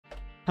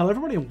Hello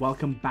everybody and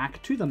welcome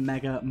back to the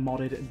mega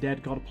modded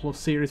Dead God Plus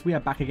series. We are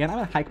back again. I'm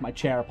going to hike my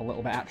chair up a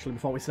little bit actually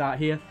before we start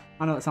here.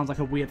 I know that sounds like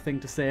a weird thing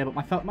to say,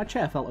 but my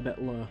chair felt a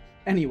bit low.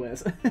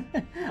 Anyways,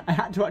 I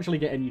had to actually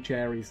get a new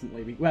chair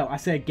recently. Well, I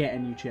say get a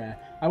new chair.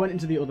 I went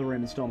into the other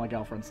room and stole my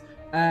girlfriend's.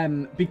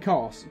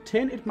 Because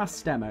Tainted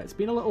Mastema, it's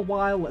been a little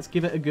while, let's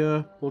give it a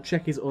go. We'll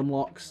check his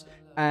unlocks.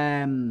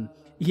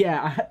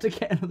 Yeah, I had to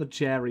get another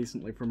chair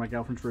recently from my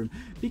girlfriend's room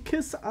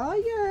because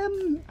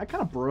I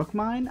kind of broke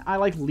mine. I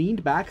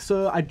leaned back,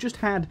 so I just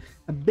had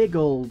a big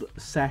old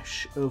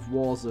sesh of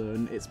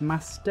Warzone. It's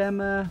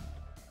Mastema.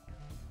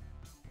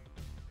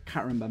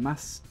 Can't remember.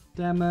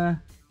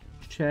 Mastema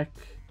check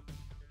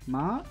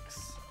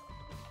marks.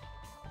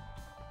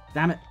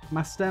 Damn it,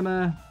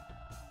 Mastema.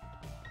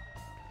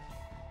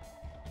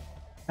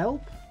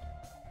 Help.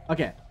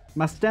 Okay,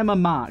 Mastema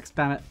marks.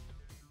 Damn it,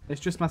 it's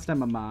just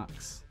Mastema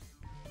marks.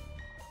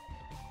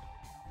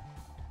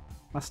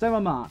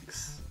 Mastema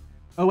marks.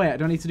 Oh wait, I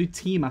don't need to do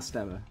T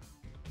Mastema.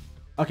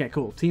 Okay,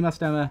 cool. T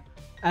Mastema.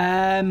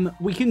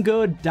 We can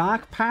go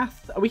Dark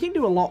Path. We can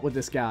do a lot with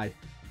this guy.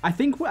 I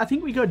think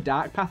we go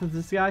Dark Path with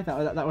this guy.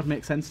 That would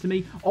make sense to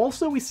me.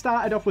 Also, we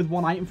started off with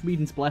one item from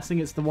Eden's Blessing.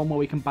 It's the one where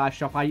we can buy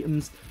shop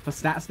items for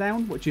stats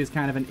down, which is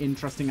kind of an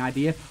interesting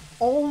idea.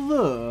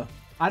 Although,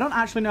 I don't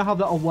actually know how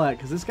that'll work,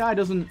 because this guy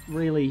doesn't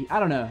really...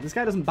 I don't know. This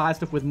guy doesn't buy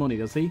stuff with money,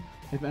 does he?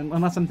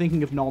 Unless I'm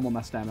thinking of normal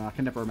Mastema. I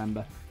can never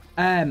remember.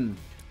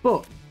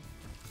 But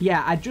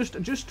yeah, I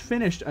just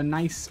finished a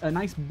nice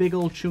big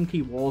old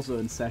chunky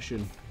Warzone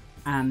session,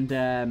 and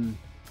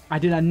I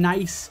did a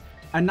nice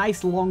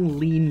long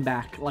lean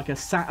back, like a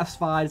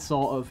satisfied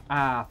sort of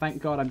thank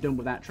God I'm done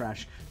with that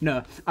trash.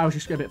 No, I was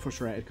just a bit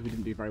frustrated because we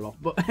didn't do very well.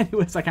 But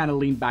anyways, I kind of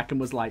leaned back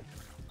and was like,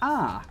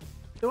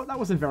 that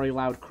was a very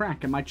loud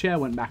crack, and my chair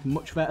went back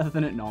much better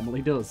than it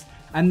normally does.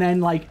 And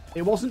then, like,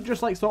 it wasn't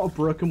just, like, sort of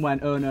broken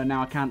when, oh no,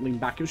 now I can't lean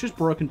back. It was just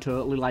broken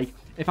totally. Like,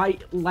 if I,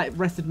 like,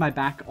 rested my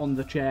back on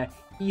the chair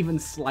even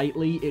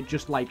slightly, it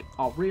just, like,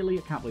 oh, really?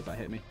 I can't believe that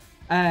hit me.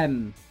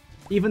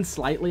 Even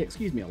slightly,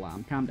 excuse me,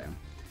 alarm, calm down.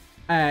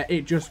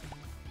 It just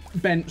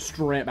bent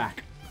straight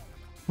back.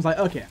 I was like,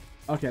 okay,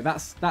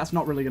 that's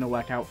not really going to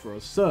work out for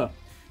us. So,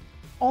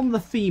 on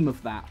the theme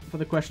of that, for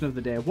the question of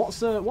the day, what's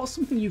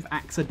something you've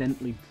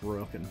accidentally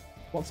broken?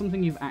 What's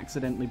something you've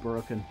accidentally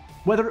broken?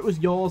 Whether it was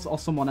yours or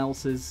someone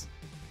else's.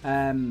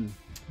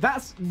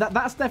 That's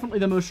definitely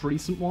the most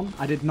recent one.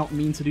 I did not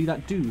mean to do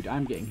that. Dude,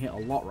 I'm getting hit a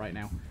lot right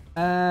now.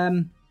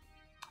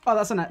 Oh,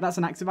 that's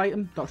an active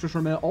item. Doctor's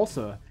Remote.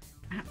 Also,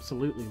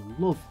 absolutely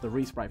love the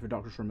resprite for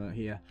Doctor's Remote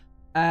here.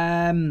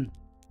 I'm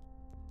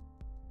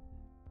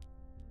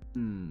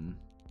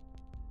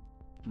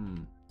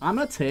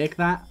gonna take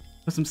that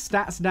for some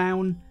stats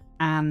down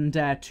and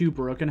 2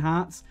 broken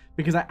hearts,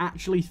 because I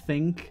actually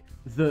think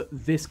that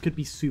this could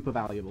be super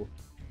valuable.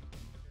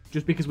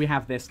 Just because we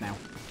have this now.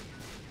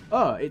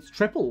 Oh, it's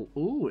triple.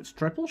 Ooh, it's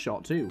triple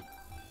shot too.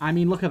 I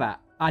mean, look at that.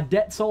 Our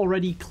debt's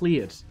already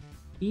cleared.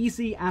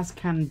 Easy as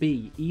can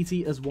be.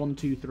 Easy as 1,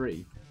 2,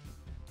 3.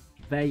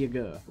 There you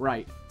go.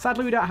 Right.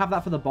 Sadly, we don't have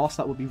that for the boss.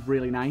 That would be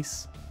really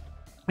nice.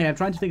 Yeah, I'm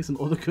trying to think of some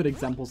other good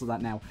examples of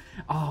that now.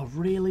 Oh,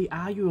 really?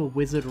 Are you a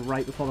wizard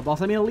right before the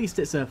boss? I mean, at least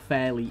it's a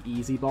fairly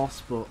easy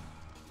boss, but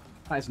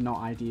that is not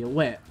ideal.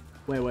 Wait.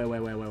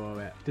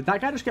 Did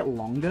that guy just get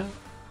longer?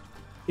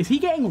 Is he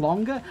getting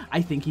longer?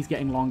 I think he's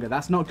getting longer.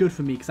 That's not good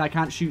for me because I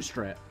can't shoot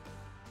straight.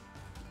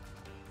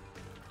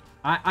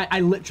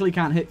 I literally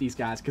can't hit these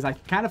guys because I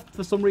kind of,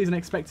 for some reason,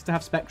 expected to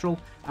have Spectral,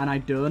 and I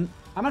don't.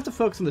 I'm going to have to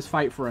focus on this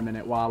fight for a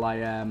minute while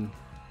I,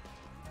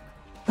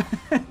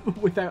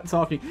 without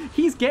talking.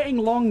 He's getting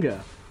longer.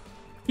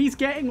 He's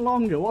getting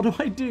longer. What do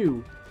I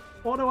do?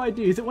 What do I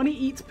do? Is it when he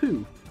eats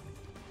poop?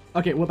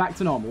 Okay, we're back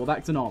to normal. We're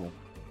back to normal.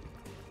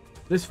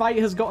 This fight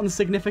has gotten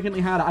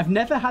significantly harder. I've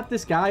never had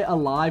this guy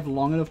alive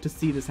long enough to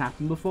see this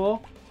happen before.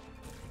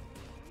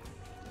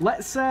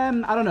 Let's, I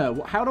don't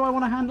know. How do I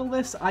want to handle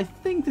this? I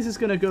think this is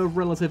going to go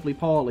relatively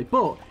poorly,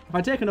 but if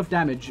I take enough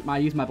damage, I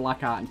use my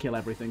black art and kill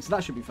everything, so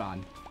that should be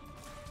fine.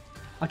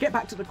 I'll get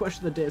back to the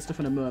question of the day stuff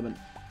in a moment.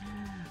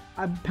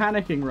 I'm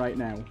panicking right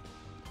now.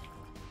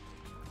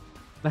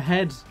 The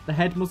head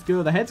must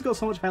go. The head's got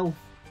so much health.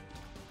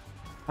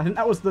 I think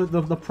that was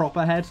the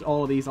proper head.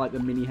 All of these, like, the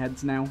mini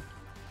heads now.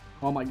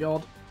 Oh my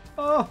god.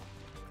 Oh!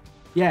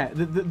 Yeah,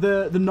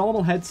 the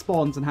normal head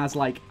spawns and has,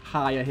 like,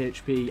 higher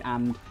HP,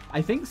 and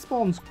I think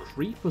spawns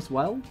creep as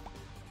well.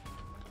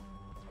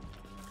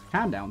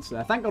 Calm down,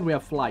 sir. Thank god we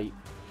have flight.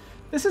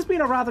 This has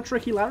been a rather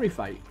tricky Larry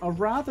fight. A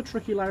rather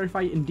tricky Larry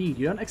fight indeed.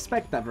 You don't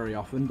expect that very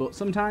often, but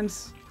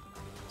sometimes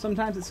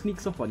it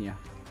sneaks up on you.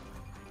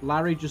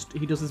 Larry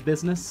he does his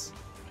business.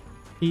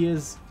 He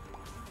is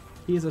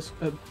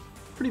a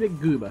pretty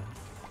big goober.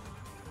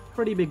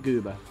 Pretty big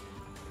goober.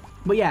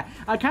 But yeah,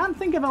 I can't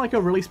think of like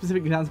a really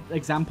specific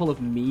example of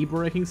me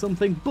breaking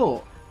something,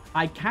 but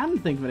I can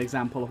think of an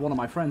example of one of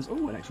my friends.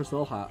 Oh, an extra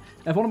soul heart.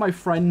 Of one of my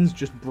friends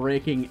just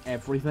breaking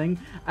everything.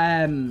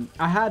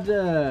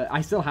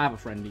 I still have a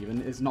friend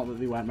even. It's not that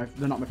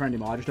they're not my friend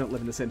anymore. I just don't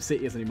live in the same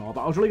city as anymore.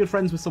 But I was really good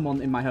friends with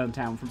someone in my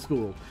hometown from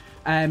school.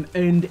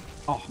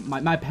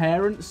 My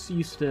parents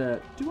used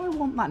to. Do I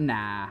want that?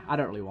 Nah, I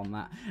don't really want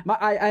that.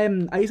 I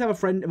used to have a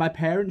friend. My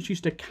parents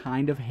used to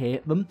kind of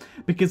hate them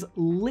because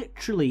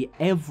literally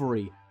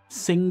every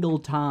single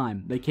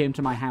time they came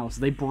to my house,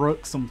 they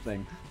broke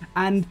something.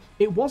 And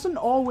it wasn't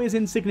always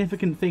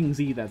insignificant things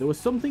either. There were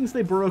some things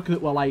they broke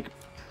that were, like,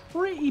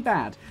 pretty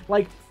bad.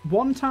 Like,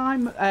 one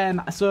time,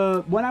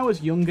 so when I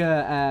was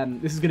younger,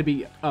 this is going to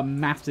be a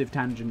massive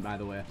tangent, by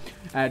the way,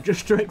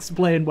 just to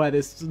explain where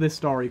this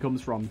story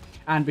comes from,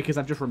 and because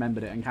I've just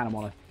remembered it and kind of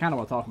want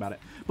to talk about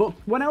it. But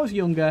when I was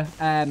younger,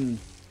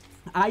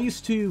 I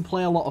used to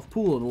play a lot of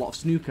pool and a lot of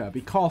snooker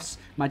because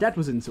my dad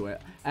was into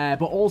it,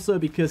 but also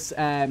because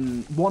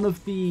one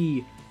of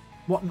the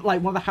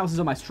houses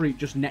on my street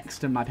just next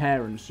to my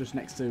parents, just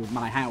next to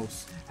my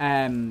house,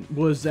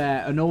 was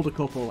an older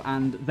couple,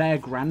 and their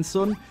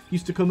grandson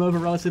used to come over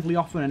relatively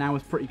often, and I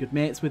was pretty good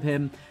mates with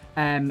him.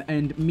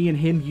 And me and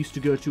him used to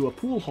go to a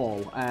pool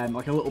hall,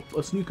 like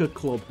a snooker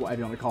club,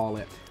 whatever you want to call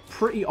it,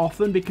 pretty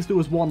often because there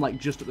was one like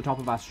just at the top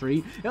of our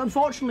street. It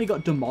unfortunately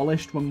got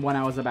demolished when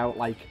I was about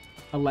like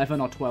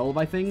 11 or 12,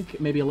 I think,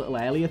 maybe a little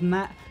earlier than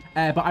that.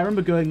 But I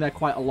remember going there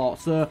quite a lot,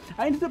 so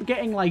I ended up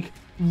getting, like,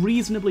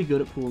 reasonably good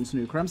at pool and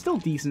snooker. I'm still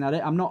decent at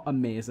it. I'm not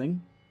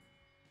amazing.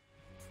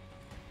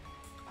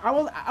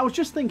 I was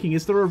just thinking,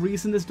 is there a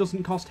reason this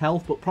doesn't cost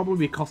health? But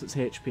probably because it's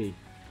HP.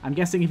 I'm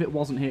guessing if it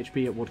wasn't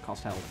HP, it would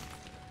cost health.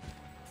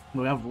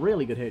 We have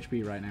really good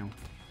HP right now.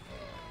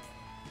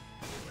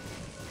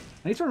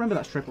 I need to remember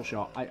that's triple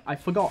shot. I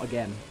forgot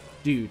again.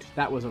 Dude,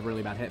 that was a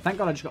really bad hit. Thank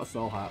God I just got a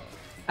soul heart.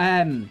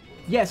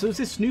 Yeah, so it's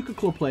this snooker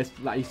club place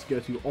that I used to go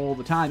to all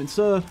the time. And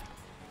so,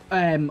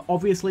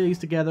 obviously I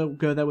used to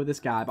go there with this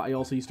guy, but I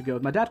also used to go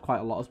with my dad quite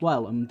a lot as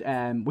well.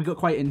 And we got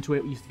quite into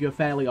it. We used to go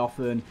fairly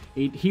often.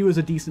 He was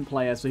a decent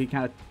player, so he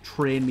kind of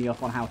trained me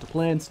up on how to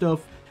play and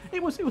stuff.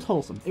 It was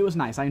wholesome. It was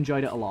nice. I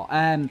enjoyed it a lot.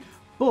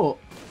 But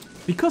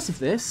because of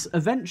this,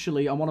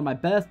 eventually on one of my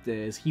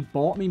birthdays, he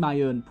bought me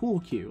my own pool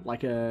cue,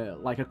 like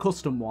a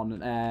custom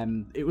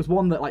one. It was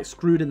one that like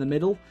screwed in the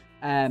middle.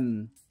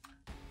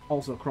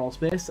 Also crawl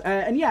space.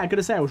 And yeah, I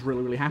gotta say I was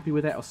really, really happy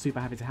with it. I was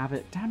super happy to have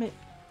it. Damn it.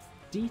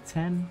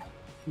 D10.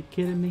 You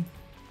kidding me?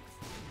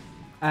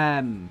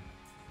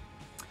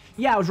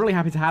 Yeah, I was really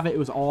happy to have it. It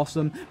was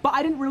awesome. But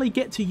I didn't really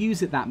get to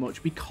use it that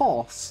much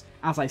because,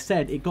 as I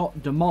said, it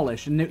got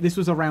demolished. And this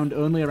was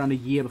only around a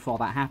year before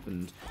that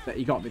happened that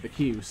he got me the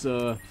cue.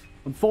 So,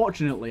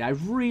 unfortunately, I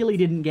really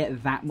didn't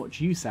get that much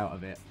use out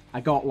of it.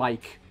 I got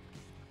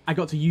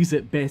to use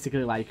it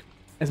basically like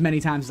as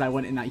many times as I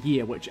went in that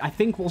year, which I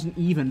think wasn't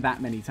even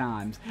that many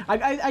times.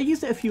 I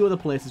used it a few other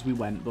places we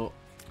went, but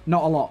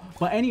not a lot.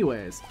 But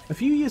anyways, a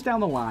few years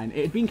down the line,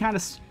 it had been kind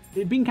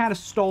of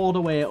stored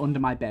away under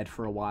my bed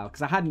for a while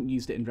because I hadn't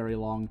used it in very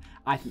long.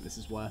 I think this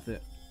is worth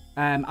it.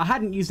 I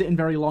hadn't used it in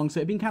very long, so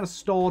it had been kind of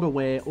stored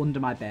away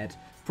under my bed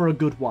for a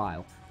good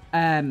while.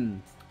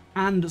 And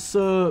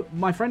so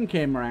my friend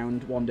came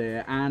around one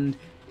day, and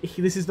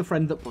this is the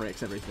friend that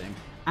breaks everything.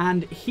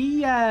 And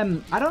he,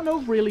 I don't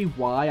know really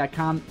why, I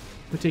can't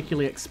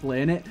particularly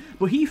explain it,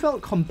 but he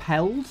felt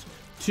compelled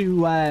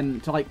to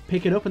like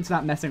pick it up and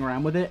start messing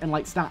around with it and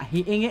like start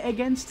hitting it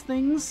against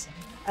things.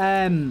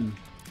 And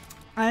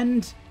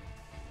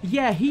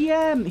yeah, he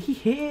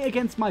hit it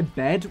against my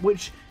bed,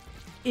 which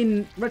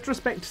in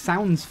retrospect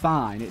sounds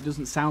fine. It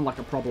doesn't sound like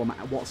a problem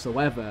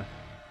whatsoever,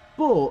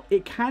 but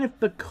it kind of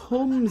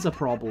becomes a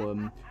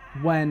problem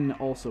when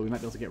also we might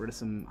be able to get rid of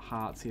some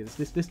hearts here.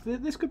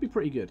 This could be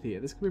pretty good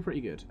here. This could be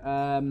pretty good.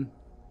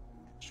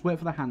 Just wait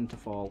for the hand to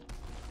fall.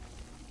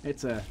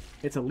 It's a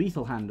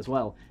lethal hand as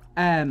well.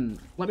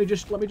 Let me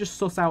just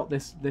suss out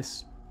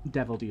this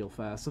devil deal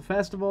first. So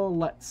first of all,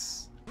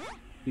 let's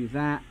do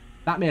that.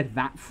 That made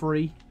that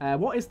free.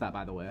 What is that,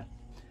 by the way?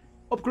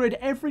 Upgrade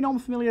every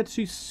non-familiar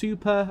to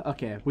super.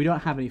 Okay, we don't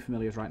have any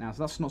familiars right now,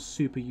 so that's not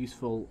super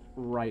useful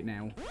right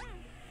now.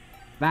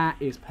 That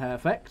is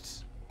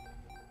perfect.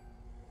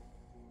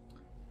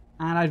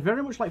 And I'd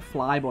very much like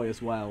Flyboy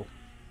as well.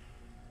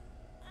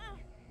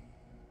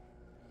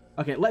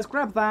 Okay, let's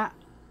grab that.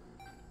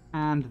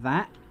 And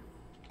that.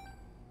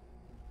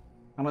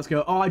 And let's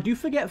go. Oh, I do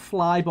forget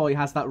Flyboy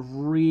has that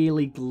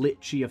really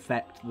glitchy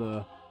effect,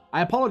 though.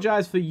 I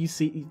apologize for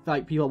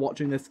people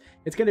watching this.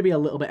 It's going to be a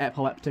little bit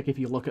epileptic if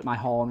you look at my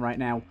horn right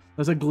now.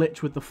 There's a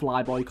glitch with the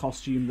Flyboy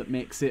costume that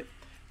makes it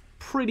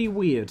pretty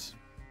weird.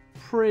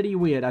 Pretty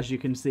weird, as you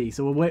can see.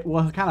 So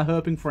we're kind of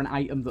hoping for an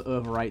item that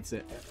overwrites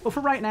it. But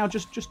for right now,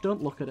 just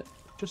don't look at it.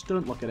 Just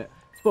don't look at it.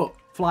 But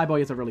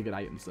Flyboy is a really good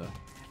item, so.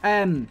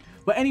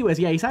 But anyways,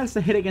 yeah, he decides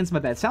to hit against my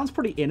bed. Sounds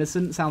pretty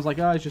innocent. Sounds like,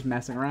 oh, he's just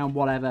messing around,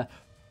 whatever.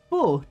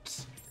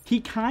 But he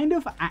kind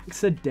of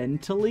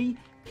accidentally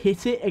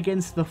hit it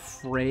against the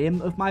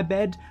frame of my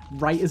bed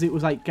right as it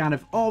was like kind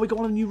of, oh, we got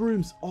one of the new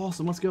rooms.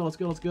 Awesome. Let's go. Let's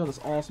go. Let's go. That's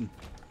awesome.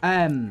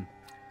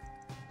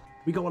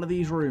 We got one of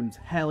these rooms.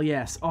 Hell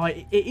yes. Oh,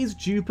 it is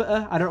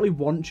Jupiter. I don't really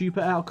want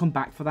Jupiter. I'll come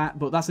back for that.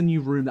 But that's a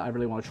new room that I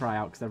really want to try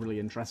out because they're really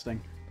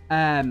interesting.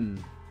 Yeah,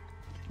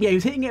 he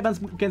was hitting it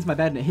against my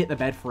bed and it hit the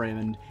bed frame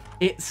and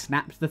it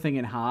snapped the thing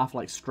in half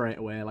like straight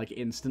away. Like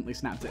instantly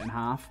snapped it in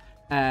half.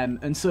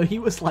 And so he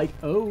was like,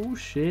 oh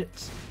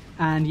shit.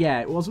 And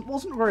yeah, it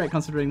wasn't great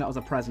considering that was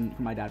a present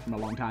from my dad from a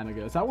long time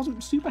ago. So I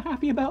wasn't super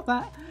happy about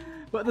that.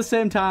 But at the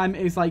same time,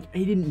 it's like,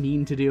 he didn't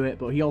mean to do it,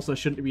 but he also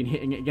shouldn't have been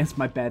hitting it against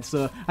my bed.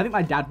 So I think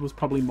my dad was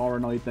probably more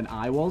annoyed than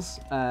I was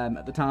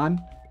at the time.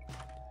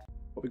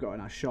 What we got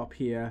in our shop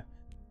here?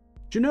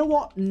 Do you know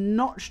what?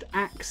 Notched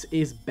axe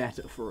is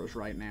better for us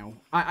right now.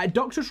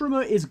 Doctor's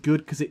Remote is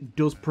good because it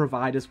does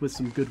provide us with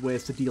some good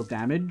ways to deal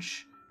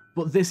damage.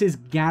 But this is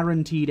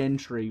guaranteed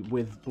entry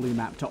with Blue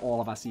Map to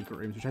all of our secret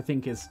rooms, which I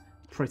think is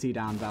pretty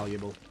darn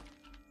valuable.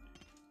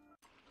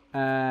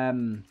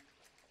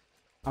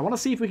 I want to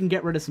see if we can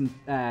get rid of some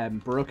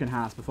broken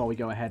hearts before we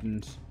go ahead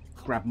and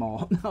grab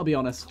more. I'll be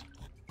honest.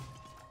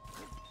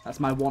 That's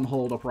my one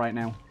hold up right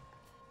now.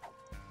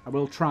 I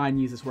will try and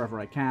use this wherever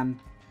I can.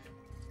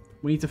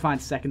 We need to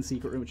find second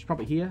secret room, which is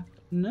probably here.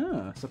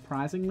 No,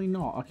 surprisingly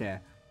not. Okay.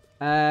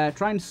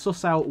 Try and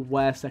suss out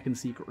where second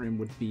secret room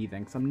would be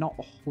then, because I'm not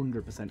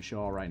 100%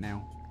 sure right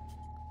now.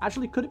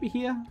 Actually, could it be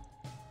here?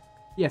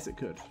 Yes, it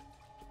could.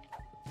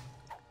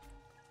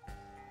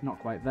 Not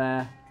quite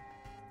there.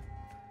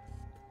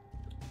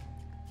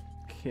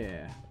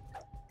 Okay.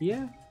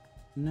 Here?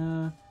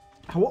 No.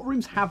 What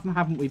rooms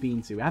haven't we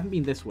been to? We haven't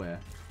been this way.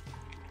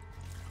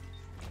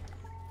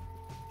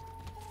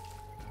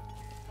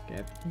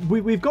 Okay.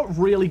 We've got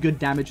really good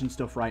damage and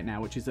stuff right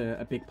now, which is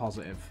a big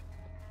positive.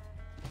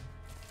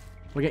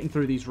 We're getting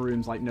through these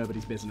rooms like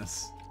nobody's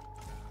business.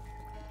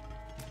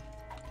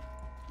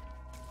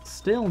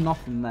 Still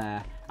nothing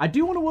there. I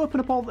do want to open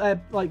up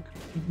all,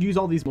 use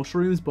all these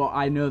mushrooms, but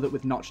I know that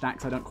with Notched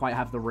Axe, I don't quite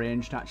have the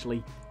range to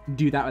actually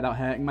do that without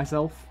hurting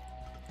myself.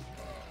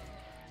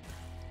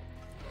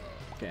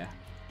 Okay.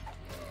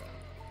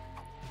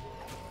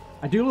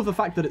 I do love the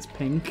fact that it's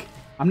pink.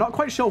 I'm not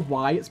quite sure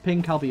why it's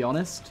pink, I'll be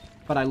honest,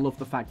 but I love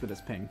the fact that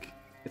it's pink.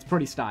 It's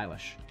pretty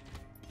stylish.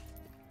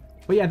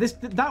 But yeah,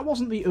 that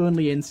wasn't the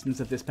only instance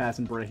of this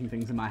person breaking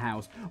things in my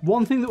house.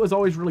 One thing that was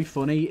always really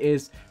funny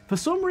is, for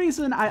some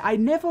reason, I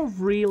never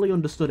really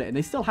understood it, and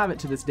they still have it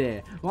to this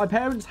day. My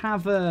parents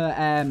have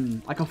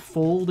like a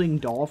folding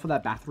door for their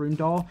bathroom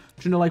door.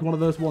 Do you know, like one of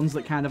those ones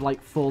that kind of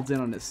like folds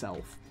in on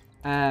itself?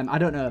 I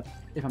don't know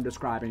if I'm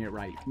describing it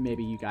right.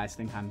 Maybe you guys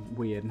think I'm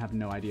weird and have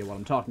no idea what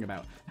I'm talking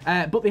about.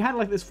 But they had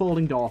like this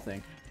folding door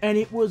thing, and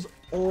it was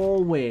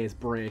always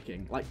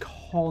breaking, like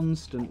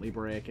constantly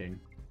breaking.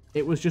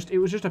 It was just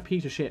a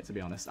piece of shit, to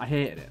be honest. I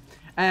hated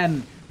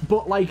it.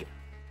 But like,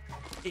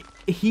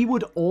 he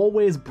would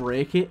always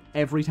break it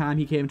every time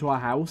he came to our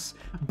house.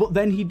 But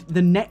then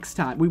the next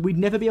time, we'd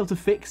never be able to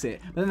fix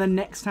it. But then the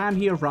next time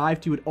he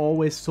arrived, he would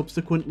always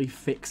subsequently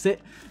fix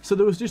it. So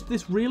there was just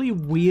this really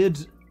weird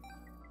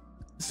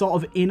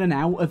sort of in and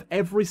out of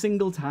every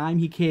single time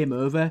he came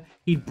over,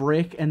 he'd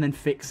break and then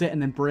fix it,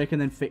 and then break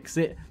and then fix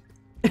it.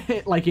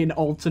 Like in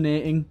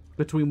alternating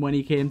between when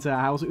he came to our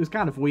house. It was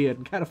kind of weird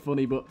and kind of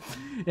funny, but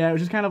yeah, it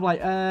was just kind of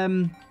like,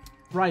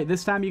 right,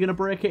 this time you're going to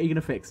break it, you're going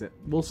to fix it.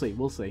 We'll see,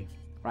 we'll see.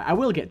 Right, I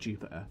will get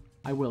Jupiter.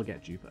 I will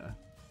get Jupiter.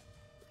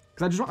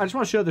 Because I just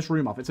want to show this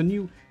room off. It's a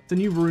new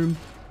room.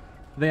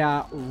 They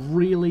are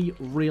really,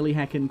 really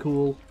heckin'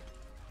 cool.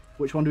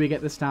 Which one do we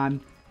get this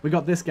time? We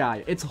got this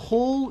guy. It's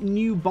whole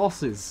new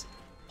bosses.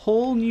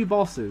 Whole new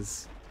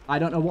bosses. I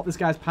don't know what this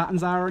guy's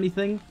patterns are or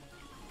anything.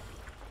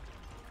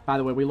 By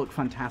the way, we look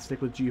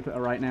fantastic with Jupiter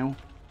right now.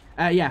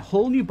 Yeah,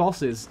 whole new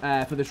bosses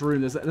for this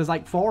room. There's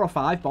like 4 or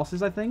 5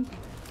 bosses, I think.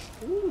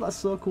 Ooh, that's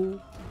so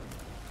cool.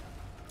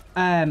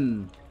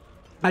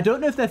 I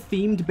don't know if they're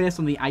themed based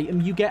on the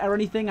item you get or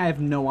anything. I have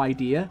no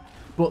idea.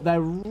 But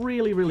they're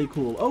really, really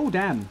cool. Oh,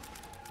 damn.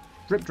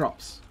 Drip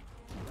drops.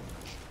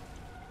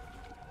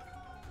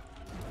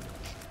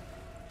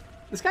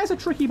 This guy's a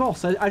tricky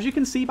boss. As you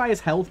can see by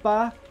his health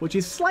bar, which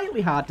is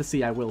slightly hard to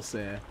see, I will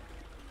say.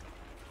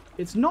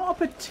 It's not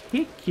a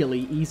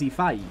particularly easy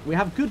fight. We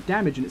have good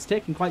damage and it's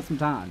taken quite some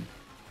time.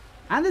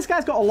 And this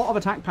guy's got a lot of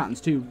attack patterns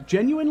too.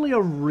 Genuinely a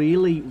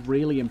really,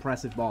 really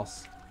impressive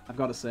boss, I've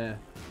got to say.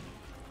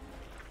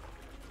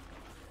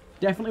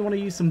 Definitely want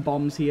to use some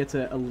bombs here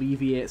to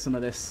alleviate some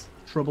of this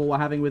trouble we're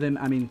having with him.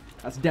 I mean,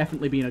 that's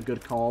definitely been a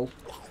good call.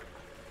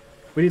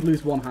 We did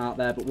lose 1 heart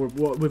there, but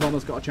we've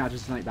almost got a Charge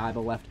of Tonight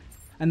Bible left.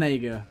 And there you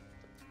go.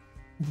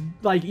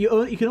 Like, you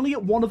can only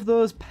get 1 of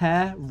those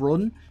per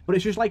run, but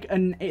it's just like,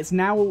 it's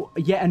now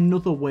yet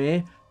another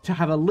way to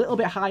have a little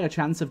bit higher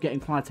chance of getting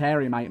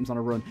planetarium items on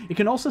a run. It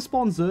can also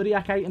spawn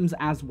Zodiac items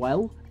as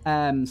well,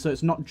 so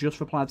it's not just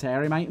for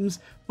planetarium items,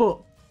 but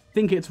I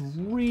think it's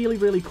really,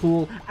 really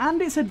cool,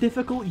 and it's a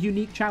difficult,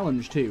 unique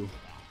challenge too.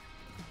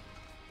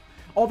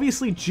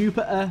 Obviously,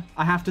 Jupiter,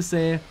 I have to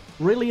say,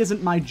 really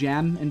isn't my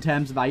jam in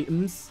terms of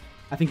items.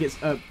 I think it's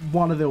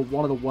one of the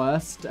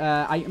worst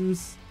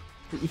items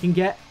that you can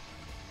get.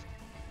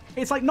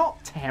 It's like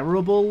not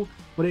terrible,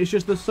 but it's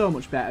just there's so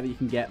much better that you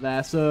can get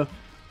there. So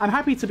I'm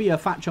happy to be a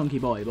fat chunky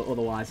boy, but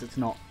otherwise it's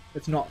not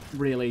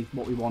really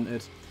what we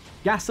wanted.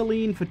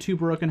 Gasoline for 2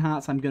 broken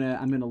hearts. I'm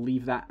gonna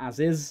leave that as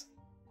is.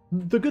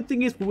 The good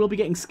thing is we will be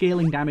getting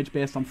scaling damage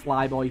based on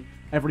Flyboy.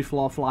 Every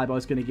floor Flyboy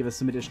is going to give us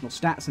some additional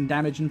stats and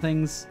damage and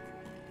things.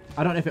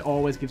 I don't know if it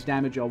always gives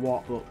damage or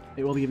what, but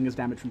it will be giving us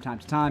damage from time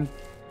to time.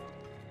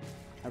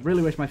 I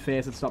really wish my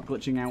face had stopped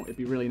glitching out. It'd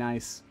be really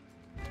nice.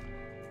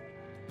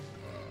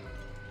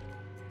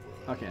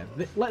 Okay,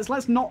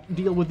 let's not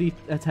deal with the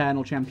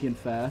Eternal Champion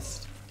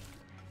first.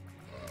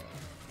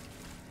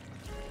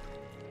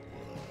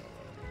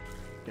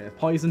 Okay,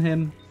 poison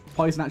him.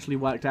 Poison actually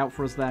worked out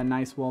for us there.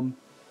 Nice one.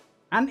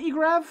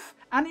 Anti-Grav.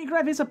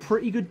 Anti-Grav is a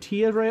pretty good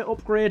tier rate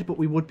upgrade, but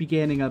we would be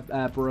gaining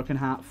a broken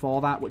heart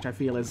for that, which I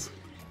feel is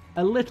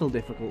a little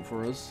difficult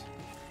for us.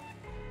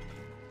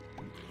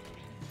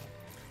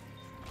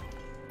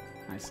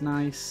 Nice,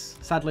 nice.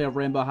 Sadly, a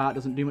rainbow heart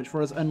doesn't do much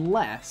for us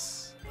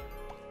unless...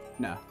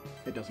 No,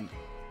 it doesn't.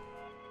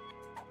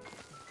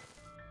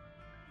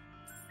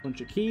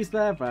 Bunch of keys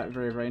there.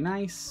 Very, very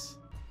nice.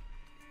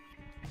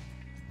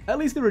 At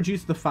least they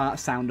reduced the fart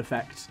sound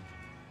effect.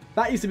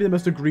 That used to be the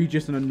most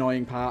egregious and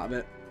annoying part of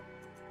it.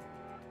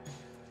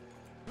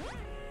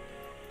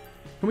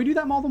 Can we do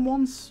that more than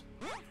once?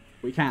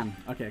 We can.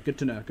 Okay, good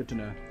to know, good to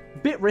know.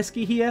 Bit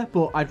risky here,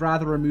 but I'd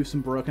rather remove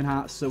some broken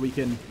hearts so we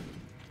can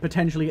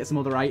potentially get some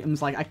other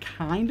items. Like, I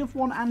kind of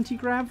want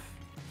anti-grav,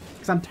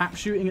 because I'm tap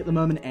shooting at the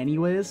moment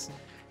anyways.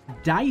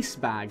 Dice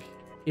bag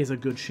is a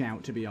good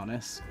shout, to be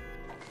honest.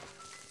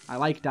 I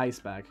like dice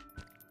bag.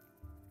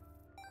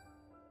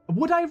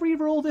 Would I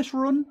re-roll this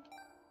run?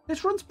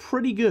 This run's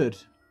pretty good.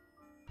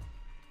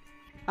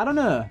 I don't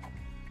know.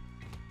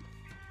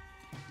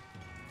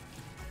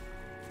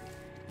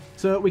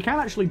 So we can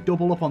actually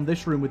double up on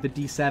this room with the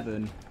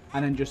D7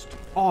 and then just...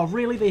 Oh,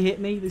 really? They hit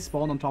me? They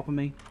spawned on top of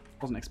me?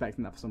 Wasn't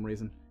expecting that for some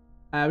reason.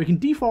 We can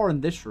D4 in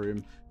this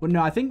room. But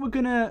no, I think we're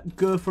going to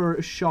go for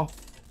a shop.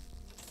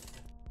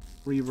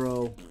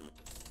 Reroll.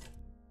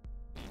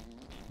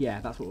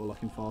 Yeah, that's what we're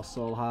looking for.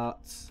 Soul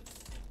hearts.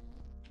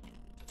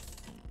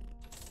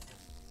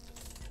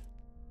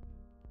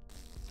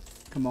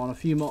 Come on, a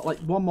few more. Like,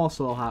 one more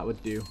soul heart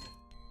would do.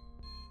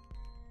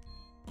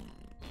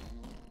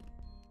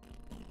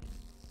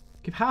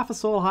 Give half a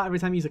soul heart every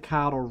time you use a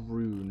card or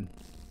rune.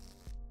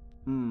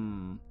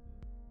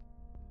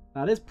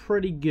 That is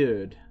pretty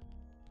good.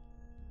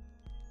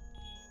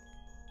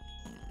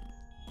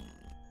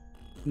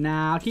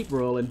 Nah, I'll keep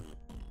rolling.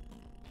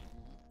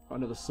 Got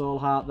another soul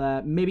heart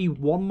there. Maybe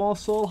one more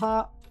soul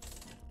heart.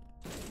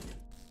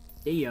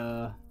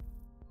 Yeah.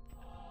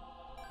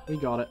 We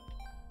got it.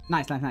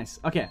 Nice, nice, nice.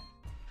 Okay.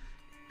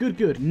 Good,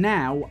 good.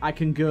 Now I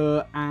can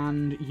go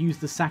and use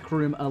the sack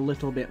room a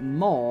little bit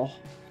more.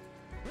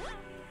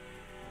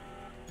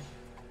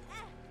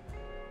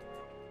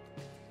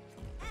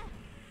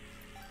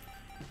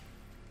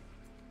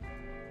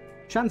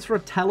 Chance for a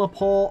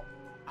teleport.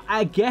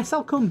 I guess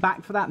I'll come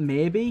back for that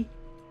maybe.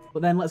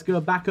 But then let's go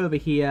back over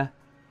here.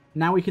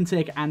 Now we can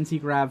take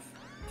anti-grav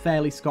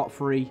fairly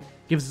scot-free.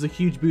 Gives us a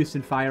huge boost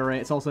in fire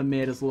rate. It's also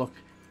made us look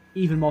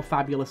even more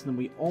fabulous than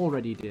we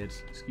already did.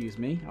 Excuse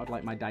me. I would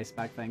like my dice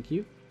back, thank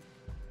you.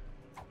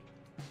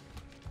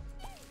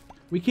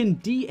 We can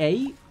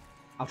D8.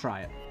 I'll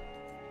try it.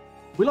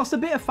 We lost a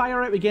bit of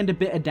fire rate. We gained a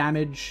bit of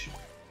damage.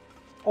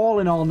 All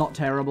in all, not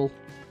terrible.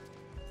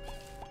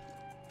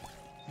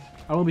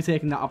 I will be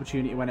taking that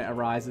opportunity when it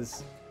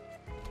arises.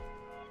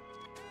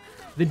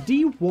 The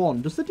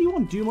D1. Does the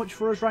D1 do much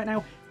for us right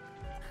now?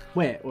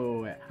 Wait.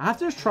 I have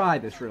to just try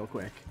this real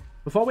quick.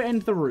 Before we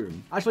end the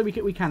room. Actually,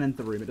 we can end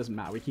the room. It doesn't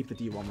matter. We keep the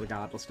D1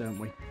 regardless, don't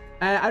we?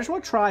 I just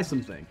want to try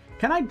something.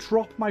 Can I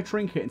drop my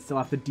trinket and still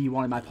have the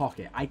D1 in my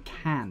pocket? I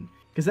can.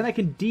 Because then I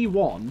can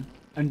D1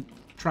 and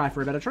try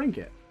for a better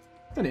trinket.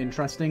 It's an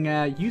interesting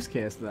use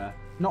case there.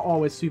 Not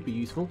always super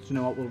useful. So you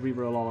know what? We'll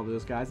reroll all of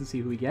those guys and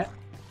see who we get.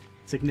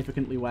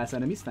 Significantly worse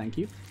enemies. Thank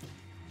you.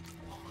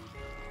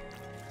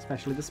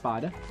 Especially the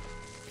spider.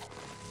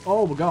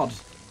 Oh my god.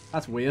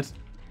 That's weird.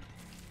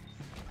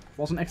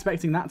 Wasn't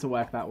expecting that to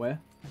work that way.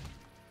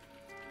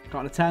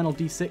 Got an Eternal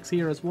D6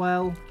 here as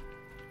well.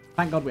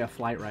 Thank god we have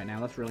flight right now.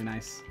 That's really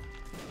nice.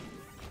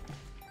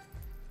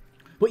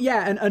 But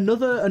yeah, and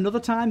another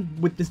time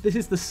with this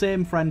is the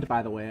same friend,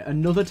 by the way.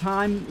 Another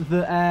time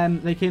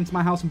that they came to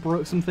my house and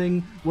broke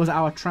something was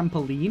our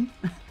trampoline.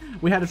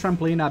 We had a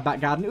trampoline in our back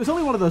garden. It was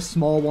only one of those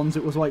small ones.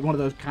 It was like one of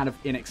those kind of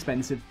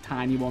inexpensive,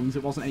 tiny ones.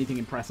 It wasn't anything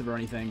impressive or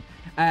anything.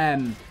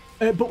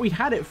 But we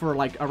had it for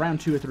like around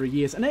 2 or 3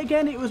 years. And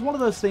again, it was one of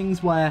those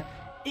things where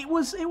it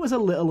was a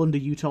little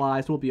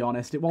underutilized, we'll be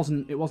honest. It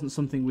wasn't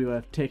something we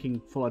were taking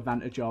full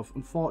advantage of.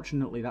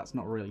 Unfortunately, that's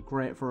not really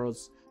great for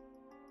us.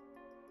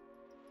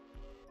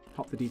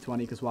 Pop the D20,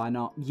 because why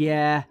not?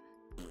 Yeah,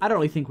 I don't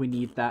really think we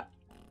need that.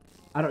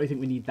 I don't really think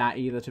we need that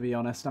either, to be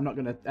honest. I'm not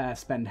going to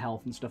spend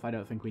health and stuff I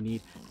don't think we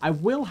need. I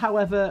will,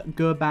 however,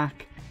 go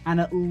back and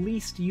at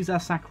least use our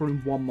sack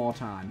room one more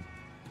time.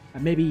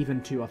 And maybe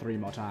even 2 or 3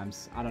 more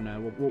times. I don't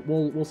know.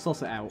 We'll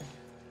suss it out.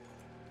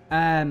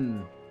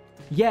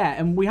 Yeah,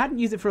 and we hadn't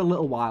used it for a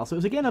little while, so it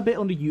was again a bit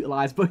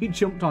underutilized, but he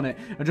jumped on it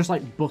and just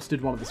like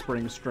busted one of the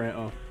springs straight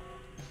up.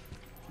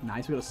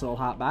 Nice, we got a soul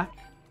heart back.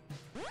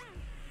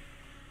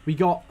 We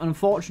got,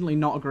 unfortunately,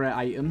 not a great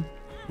item.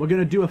 We're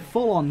going to do a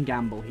full-on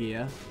gamble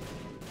here.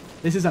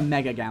 This is a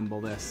mega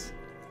gamble, this.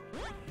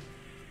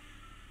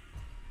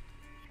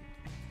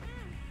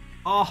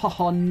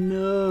 Oh,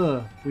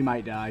 no. We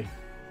might die.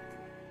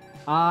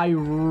 I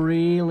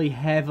really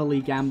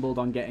heavily gambled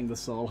on getting the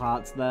soul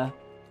hearts there.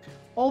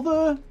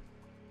 Although,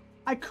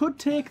 I could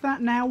take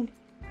that now.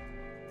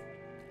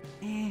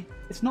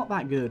 It's not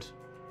that good.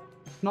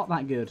 It's not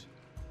that good.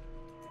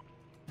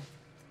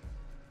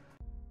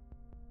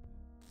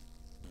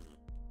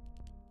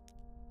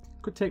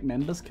 Could take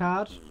members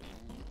card.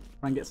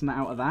 Try and get something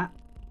out of that.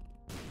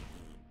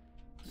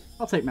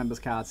 I'll take members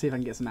card, see if I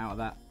can get something out of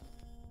that.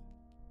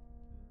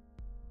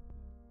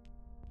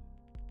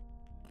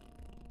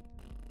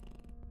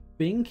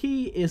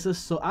 Binky is a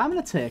so I'm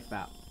gonna take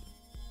that.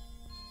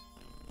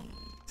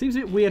 Seems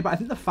a bit weird, but I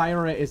think the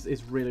fire rate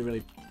is really,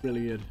 really,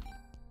 really good.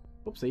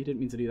 Oopsie, didn't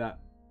mean to do that.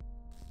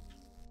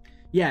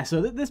 Yeah,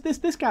 so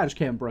this guy just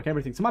came and broke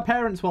everything. So my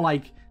parents were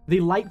like, they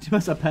liked him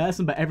as a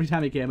person, but every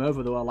time he came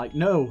over, they were like,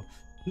 no,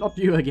 not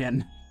you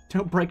again.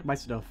 Don't break my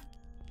stuff.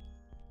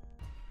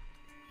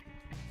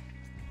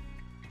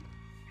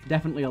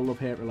 Definitely a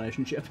love-hate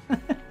relationship.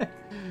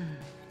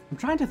 I'm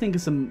trying to think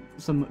of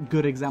some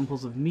good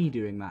examples of me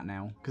doing that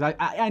now. Because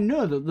I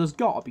know that there's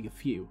got to be a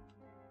few.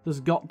 There's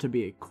got to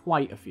be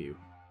quite a few.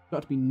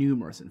 Got to be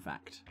numerous, in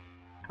fact.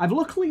 I've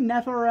luckily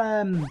never...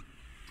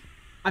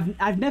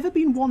 I've never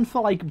been one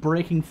for, like,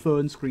 breaking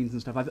phone screens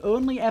and stuff. I've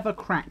only ever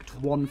cracked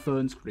one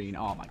phone screen.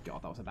 Oh my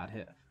god, that was a bad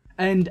hit.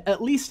 And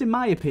at least in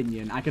my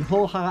opinion, I can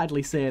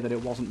wholeheartedly say that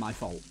it wasn't my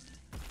fault.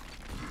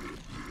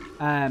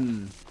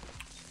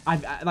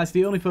 That's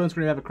the only phone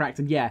screen I've ever cracked,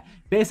 and yeah,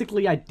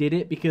 basically I did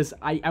it because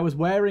I was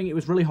wearing, it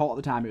was really hot at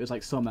the time, it was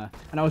like summer,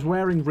 and I was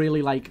wearing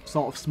really like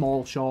sort of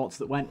small shorts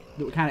that were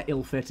kind of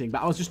ill-fitting,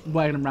 but I was just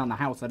wearing them around the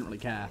house, I didn't really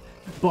care.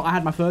 But I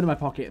had my phone in my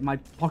pocket, and my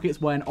pockets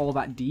weren't all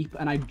that deep,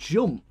 and I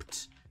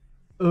jumped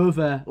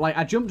over, like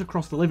I jumped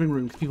across the living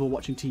room because people were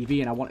watching TV,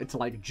 and I wanted to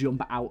like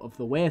jump out of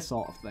the way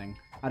sort of thing.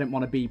 I didn't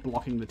want to be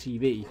blocking the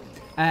TV.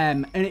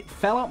 And it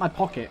fell out my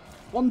pocket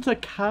onto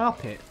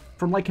carpet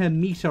from like a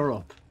meter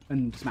up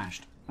and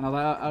smashed. And I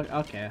was like,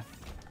 okay.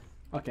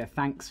 Okay,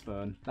 thanks,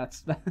 phone.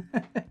 That's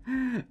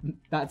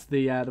that's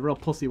the real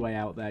pussy way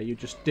out there. You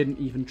just didn't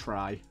even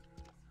try.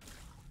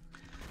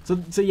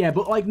 So yeah,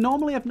 but like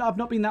normally I've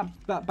not been that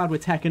bad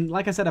with tech, and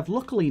like I said, I've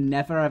luckily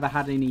never ever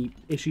had any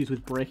issues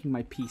with breaking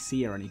my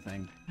PC or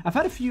anything. I've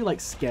had a few like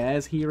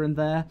scares here and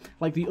there.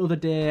 Like the other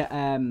day,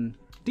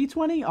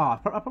 D20? Oh, I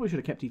probably should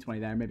have kept D20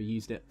 there and maybe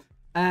used it.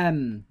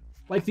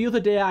 Like the other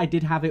day I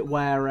did have it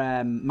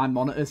where my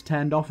monitors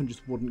turned off and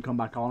just wouldn't come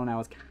back on, and I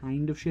was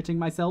kind of shitting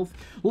myself.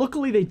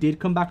 Luckily they did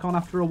come back on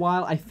after a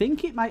while. I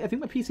think my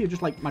PC had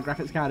just like, my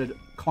graphics card had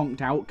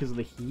conked out because of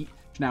the heat,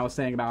 which now I was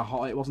saying about how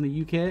hot it was in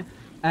the UK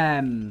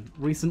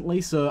recently.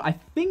 So I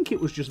think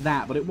it was just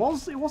that, but it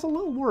was a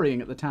little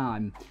worrying at the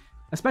time.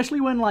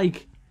 Especially when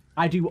like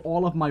I do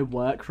all of my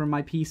work from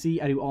my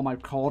PC, I do all my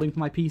recording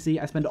from my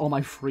PC, I spend all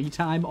my free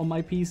time on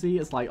my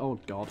PC. It's like, oh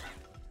god.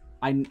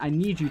 I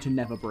need you to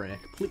never break.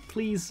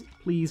 Please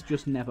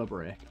just never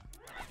break.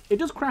 It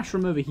does crash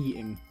from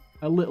overheating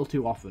a little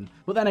too often.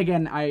 But then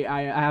again,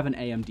 I have an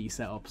AMD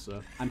setup,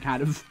 so I'm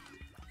kind of...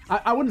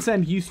 I wouldn't say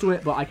I'm used to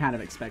it, but I kind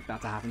of expect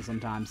that to happen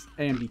sometimes.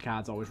 AMD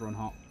cards always run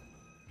hot.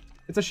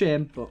 It's a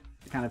shame, but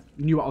I kind of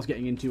knew what I was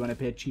getting into when I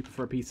paid cheaper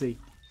for a PC.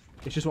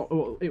 It's just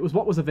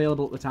what was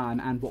available at the time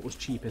and what was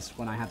cheapest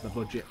when I had the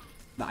budget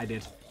that I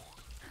did.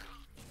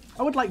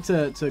 I would like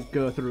to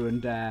go through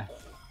and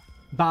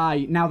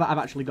buy, now that I've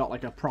actually got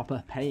like a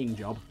proper paying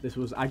job.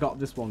 I got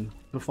this one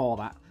before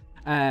that.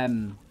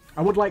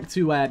 I would like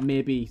to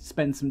maybe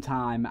spend some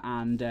time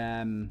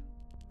and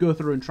go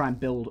through and try and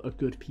build a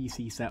good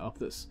PC setup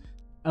that's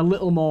a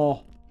little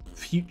more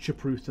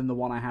future-proof than the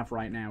one I have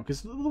right now.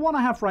 Because the one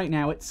I have right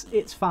now,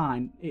 it's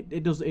fine.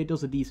 It does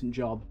a decent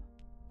job.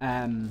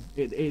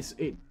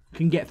 It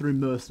can get through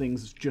most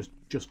things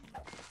just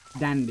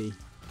dandy.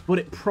 But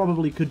it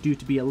probably could do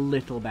to be a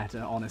little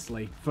better,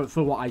 honestly,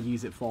 for what I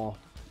use it for.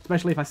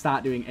 Especially if I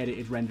start doing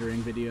edited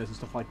rendering videos and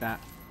stuff like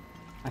that.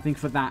 I think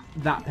for that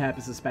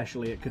purpose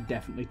especially, it could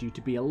definitely do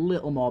to be a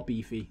little more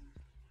beefy.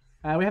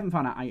 We haven't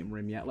found our item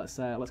room yet. Let's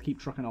keep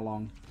trucking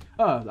along.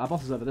 Oh, our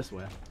boss is over this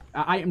way.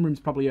 Our item room's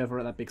probably over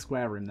at that big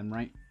square room then,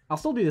 right? I'll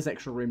still do this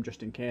extra room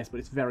just in case, but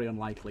it's very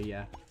unlikely,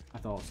 yeah. I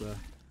thought so.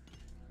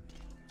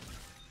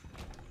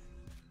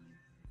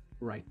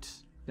 Right.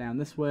 Down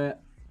this way.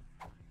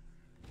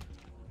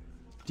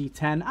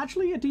 D10.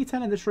 Actually, a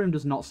D10 in this room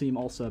does not seem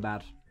all so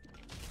bad.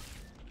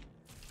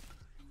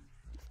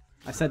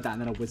 I said that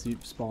and then a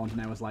wizard spawned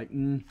and I was like,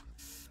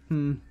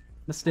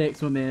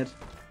 mistakes were made.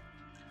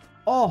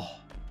 Oh!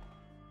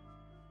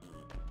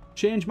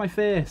 Change my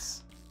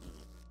face.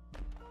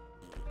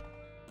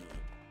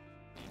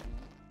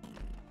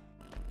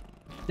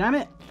 Damn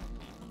it!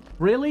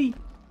 Really?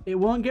 It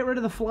won't get rid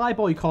of the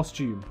flyboy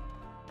costume.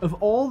 Of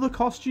all the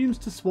costumes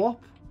to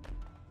swap,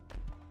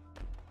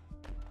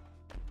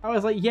 I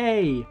was like,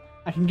 yay,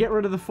 I can get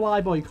rid of the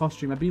Flyboy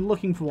costume. I've been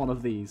looking for one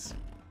of these.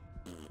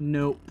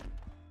 Nope.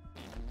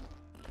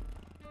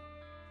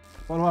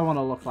 What do I want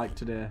to look like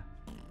today?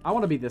 I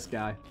want to be this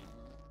guy.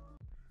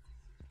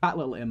 Fat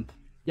little imp.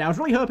 Yeah, I was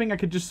really hoping I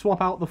could just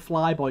swap out the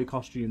Flyboy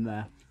costume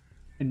there.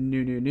 And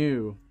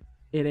no.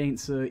 It ain't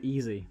so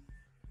easy.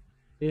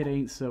 It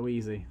ain't so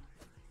easy.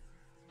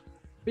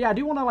 But yeah, I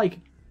do want to, like,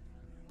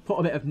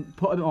 put a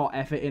bit more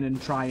effort in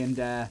and try and,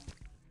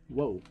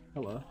 whoa,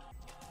 hello.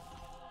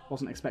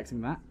 Wasn't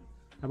expecting that.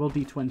 I will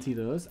D20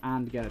 those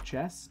and get a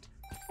chest.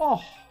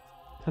 Oh,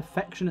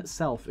 perfection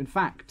itself. In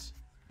fact,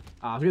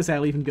 I was going to say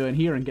I'll even go in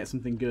here and get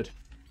something good.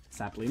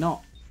 Sadly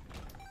not.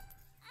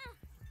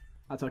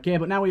 That's okay,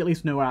 but now we at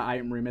least know where our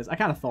item room is. I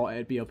kind of thought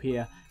it'd be up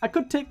here. I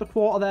could take the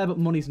quarter there, but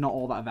money's not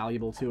all that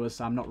valuable to us,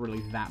 so I'm not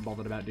really that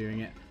bothered about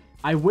doing it.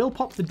 I will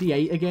pop the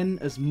D8 again,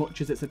 as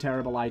much as it's a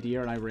terrible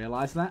idea, and I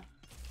realise that.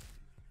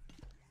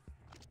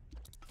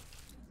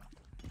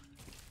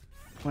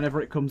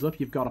 Whenever it comes up,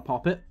 you've got to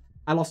pop it.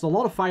 I lost a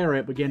lot of fire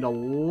rate, but gained a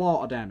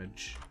lot of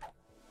damage.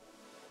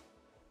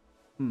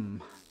 We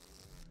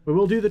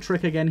will do the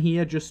trick again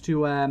here, just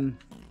to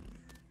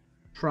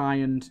try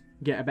and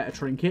get a better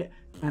trinket.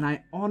 And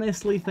I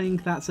honestly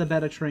think that's a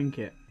better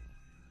trinket.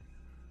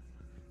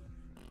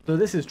 So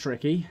this is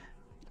tricky.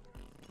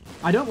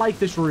 I don't like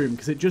this room,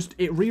 because it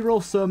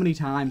rerolls so many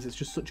times, it's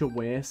just such a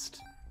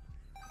waste.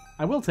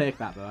 I will take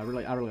that, though. I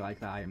really like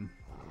that item.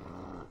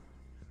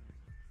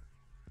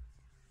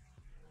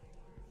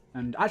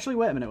 And actually,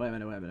 wait a minute.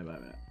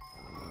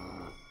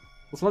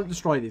 Let's let it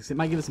destroy these, 'cause it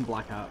might give us some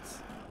black hearts.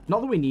 Not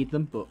that we need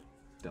them, but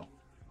still.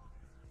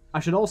 I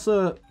should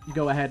also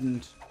go ahead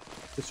and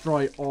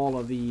destroy all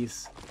of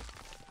these.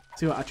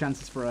 See what our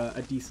chances for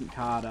a decent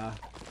card are.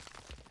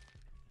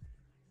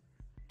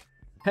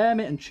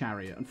 Hermit and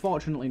Chariot.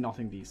 Unfortunately,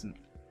 nothing decent.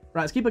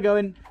 Right, let's keep it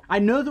going. I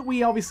know that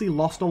we obviously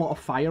lost a lot of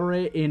fire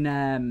rate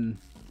in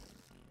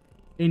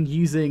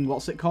using,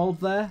 what's it called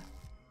there?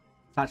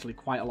 It's actually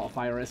quite a lot of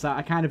fire rate, so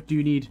I kind of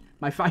do need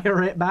my fire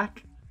rate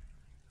back.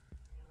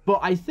 But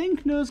I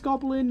think Nose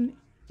Goblin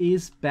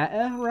is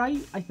better,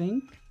 right? I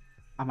think.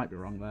 I might be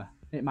wrong there.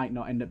 It might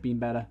not end up being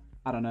better.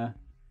 I don't know.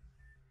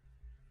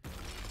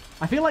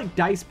 I feel like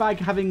Dice Bag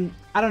having...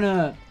 I don't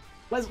know.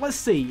 Let's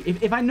see.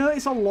 If I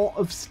notice a lot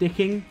of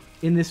sticking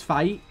in this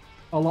fight,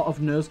 a lot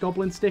of Nose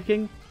Goblin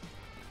sticking,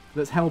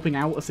 that's helping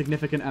out a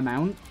significant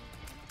amount.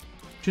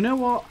 Do you know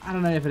what? I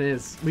don't know if it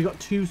is. We got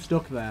 2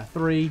 stuck there.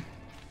 3.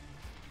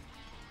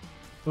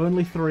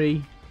 Only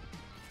 3.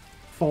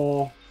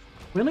 4.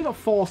 We only got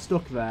 4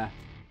 stuck there.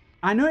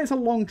 I know it's a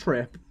long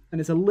trip, and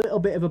it's a little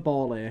bit of a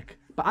ball ache,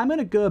 but I'm going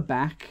to go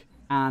back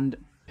and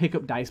pick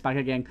up Dice Bag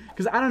again.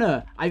 Because, I don't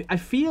know, I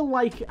feel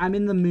like I'm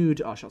in the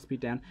mood... Oh, shot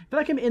speed down. I feel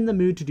like I'm in the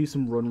mood to do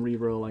some run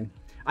re-rolling.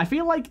 I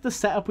feel like the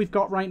setup we've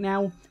got right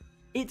now,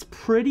 it's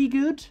pretty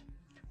good,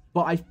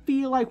 but I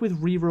feel like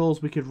with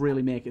re-rolls we could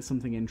really make it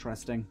something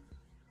interesting.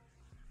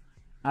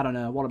 I don't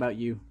know, what about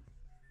you?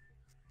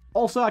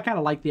 Also, I kind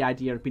of like the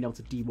idea of being able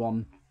to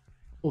D1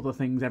 other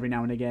things every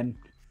now and again,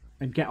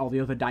 and get all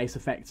the other dice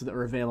effects that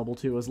are available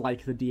to us,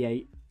 like the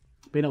D8.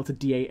 Being able to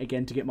D8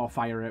 again to get more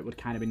fire rate would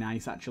kind of be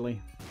nice,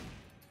 actually.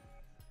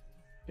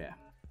 Yeah.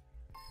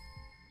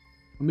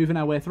 We're moving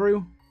our way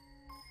through,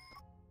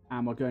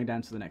 and we're going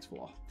down to the next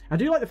floor. I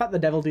do like the fact that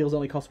Devil Deals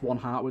only cost 1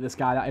 heart with this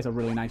guy. That is a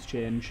really nice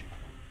change.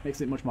 Makes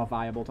it much more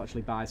viable to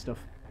actually buy stuff.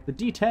 The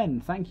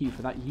D10, thank you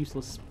for that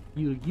useless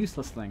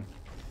thing.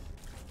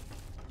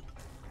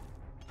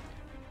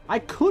 I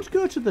could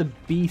go to the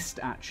Beast,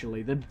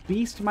 actually. The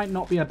Beast might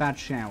not be a bad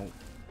shout.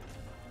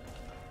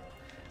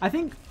 I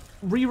think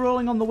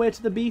re-rolling on the way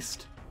to the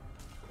Beast,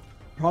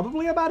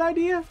 probably a bad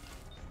idea.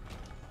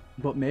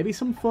 But maybe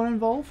some fun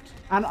involved.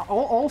 And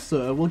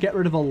also, we'll get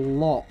rid of a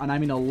lot, and I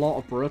mean a lot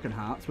of broken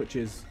hearts, which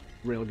is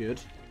real good.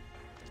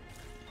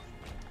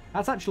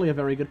 That's actually a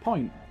very good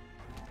point.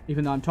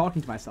 Even though I'm talking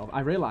to myself,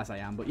 I realise I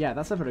am. But yeah,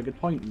 that's a very good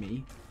point,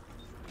 me.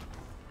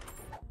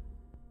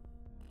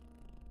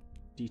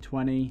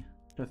 D20.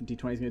 I don't think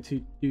D20 is going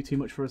to do too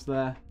much for us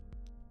there.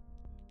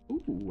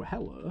 Ooh,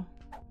 hello.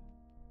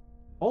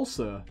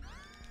 Also,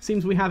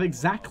 seems we have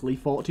exactly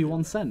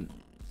 41 cents.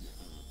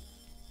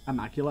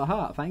 Immaculate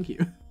Heart, thank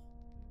you.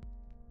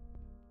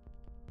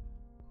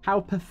 How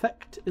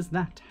perfect is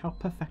that? How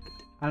perfect?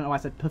 I don't know why I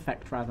said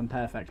perfect rather than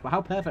perfect, but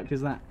how perfect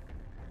is that?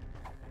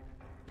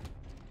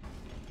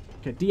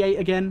 Okay, D8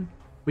 again.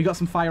 We got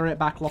some fire rate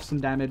back, lost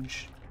some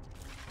damage.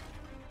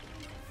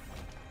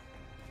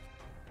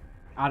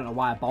 I don't know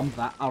why I bombed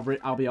that.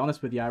 I'll be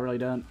honest with you, I really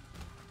don't.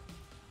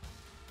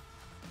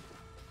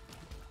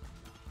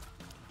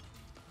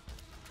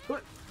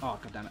 Oh,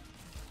 god damn it.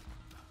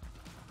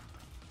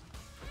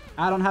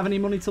 I don't have any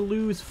money to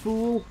lose,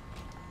 fool.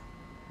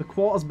 The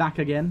quarter's back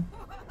again.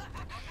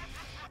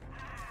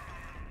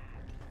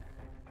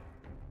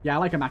 Yeah, I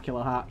like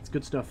Immaculate Heart. It's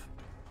good stuff.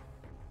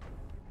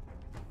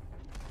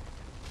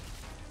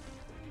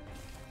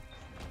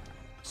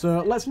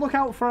 So let's look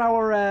out for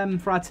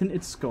our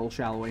Tinted Skull,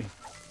 shall we?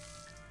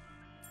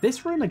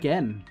 This room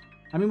again.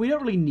 I mean, we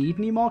don't really need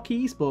any more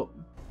keys, but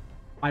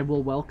I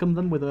will welcome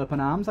them with open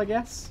arms, I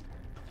guess.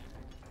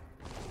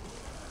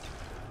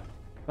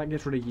 That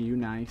gets rid of you.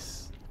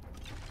 Nice.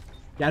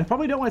 Yeah, I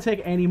probably don't want to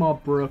take any more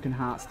broken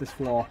hearts this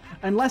floor.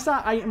 Unless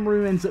that item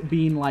room ends up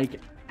being, like,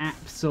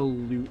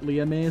 absolutely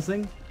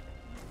amazing.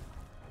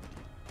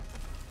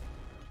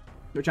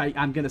 Which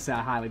I'm going to say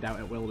I highly doubt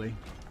it will be.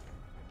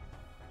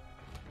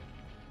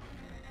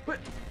 But...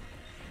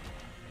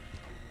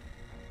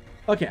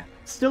 okay,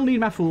 still need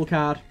my Fool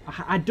card.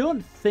 I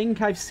don't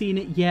think I've seen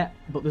it yet,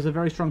 but there's a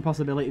very strong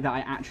possibility that I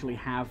actually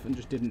have and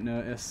just didn't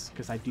notice,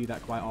 because I do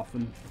that quite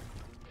often.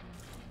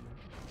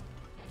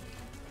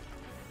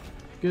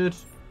 Good.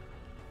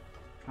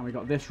 And we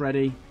got this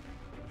ready.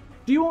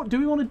 Do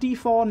we want a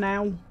D4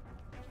 now?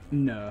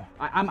 No.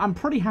 I'm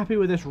pretty happy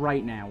with this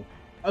right now.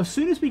 As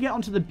soon as we get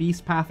onto the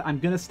beast path, I'm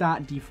gonna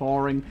start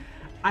D4ing.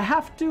 I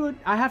have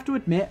to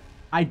admit,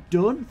 I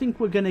don't think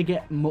we're gonna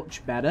get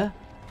much better.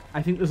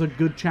 I think there's a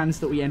good chance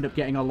that we end up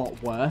getting a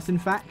lot worse, in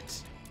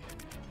fact.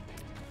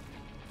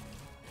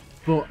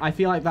 But I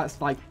feel like that's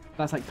like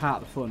part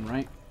of the fun,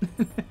 right?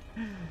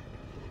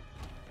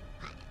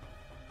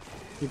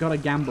 You gotta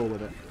gamble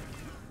with it.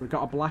 We've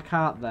got a black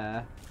heart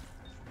there.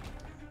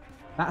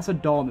 That's a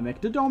door mimic.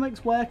 Do door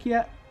mimics work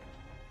yet?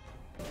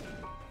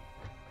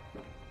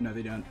 No,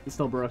 they don't. It's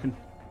still broken.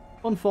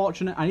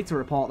 Unfortunate. I need to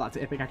report that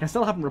to Epic. I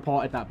still haven't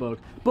reported that bug.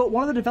 But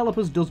one of the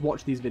developers does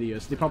watch these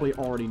videos, so they probably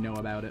already know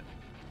about it.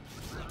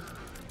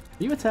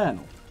 Are you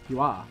eternal?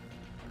 You are.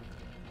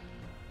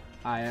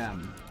 I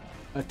am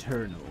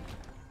eternal.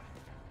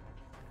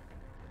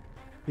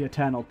 The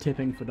eternal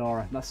tipping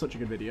fedora. That's such a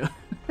good video.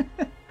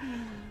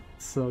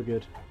 So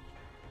good.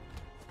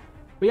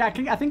 But yeah,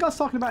 I think I was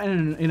talking about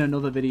in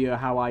another video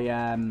how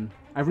I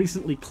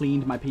recently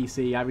cleaned my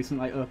PC. I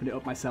recently opened it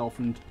up myself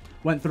and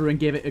went through and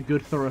gave it a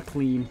good thorough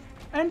clean.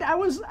 And I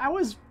was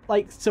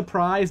like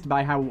surprised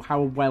by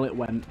how well it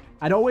went.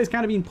 I'd always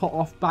kind of been put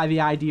off by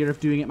the idea of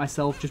doing it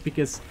myself, just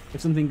because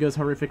if something goes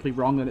horrifically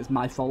wrong, then it's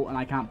my fault and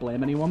I can't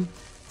blame anyone.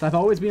 So I've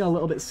always been a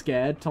little bit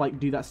scared to like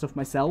do that stuff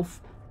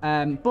myself.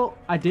 But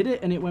I did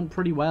it and it went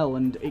pretty well,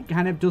 and it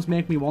kind of does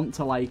make me want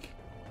to like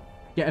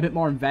get a bit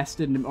more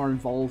invested and more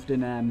involved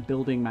in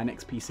building my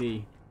next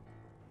PC.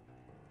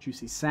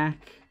 Juicy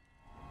sack.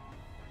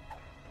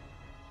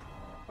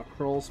 A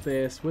crawl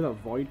space with a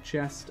void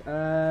chest. It's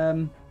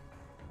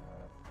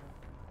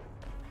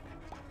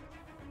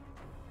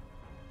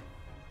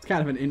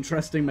kind of an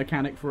interesting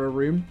mechanic for a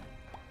room.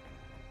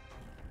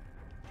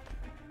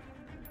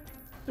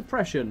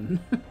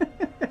 Depression.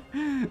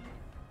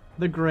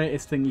 The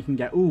greatest thing you can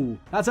get. Ooh,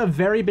 that's a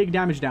very big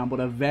damage down, but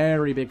a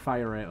very big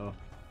fire rate up.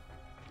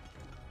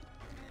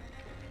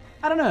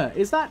 I don't know.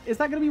 Is that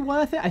going to be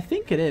worth it? I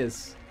think it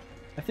is.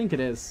 I think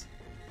it is.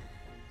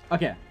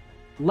 Okay.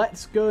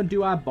 Let's go and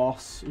do our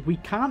boss. We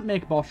can't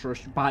make boss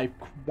rush by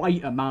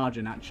quite a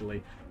margin,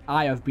 actually.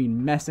 I have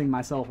been messing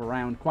myself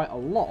around quite a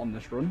lot on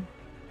this run.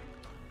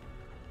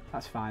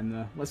 That's fine,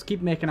 though. Let's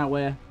keep making our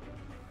way.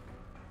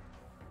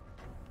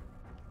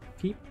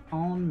 Keep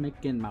on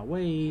making my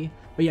way.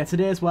 But yeah,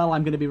 today as well,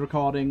 I'm going to be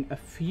recording a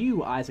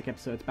few Isaac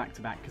episodes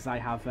back-to-back, because I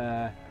have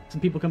some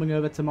people coming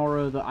over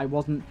tomorrow that I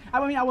wasn't...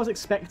 I mean, I was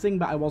expecting,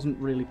 but I wasn't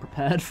really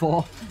prepared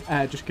for,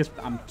 just because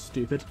I'm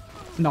stupid.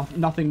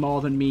 Nothing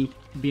more than me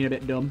being a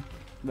bit dumb,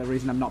 the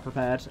reason I'm not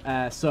prepared.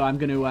 So I'm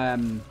going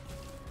to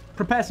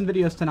prepare some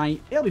videos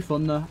tonight. It'll be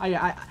fun, though.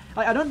 I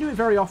don't do it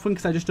very often,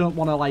 because I just don't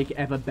want to, like,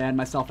 ever burn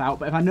myself out.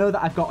 But if I know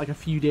that I've got, like, a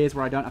few days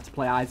where I don't have to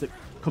play Isaac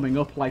coming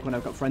up, like when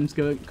I've got friends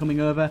coming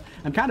over,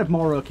 I'm kind of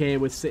more okay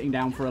with sitting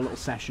down for a little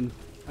session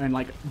and,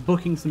 like,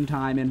 booking some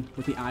time in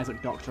with the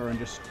Isaac Doctor and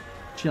just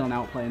chilling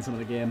out playing some of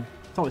the game.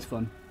 It's always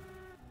fun.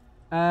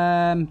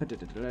 Yeah, I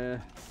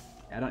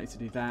don't need to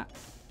do that.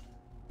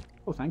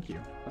 Oh, thank you.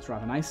 That's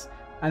rather nice.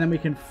 And then we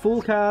can full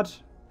card.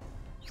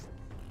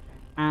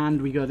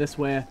 And we go this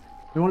way.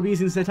 We want to be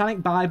using the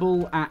Satanic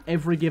Bible at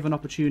every given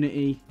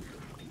opportunity.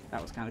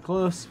 That was kind of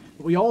close.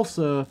 But we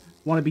also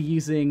want to be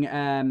using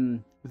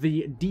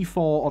the D4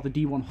 or the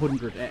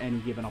D100 at any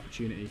given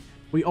opportunity.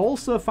 We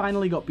also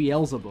finally got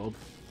Beelzebub,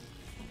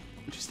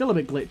 which is still a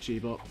bit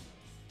glitchy, but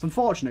it's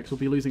unfortunate because we'll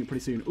be losing it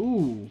pretty soon.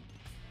 Ooh.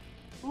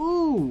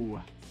 Ooh.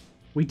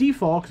 We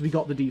D4 because we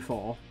got the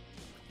D4.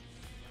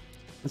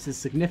 This is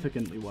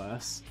significantly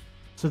worse.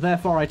 So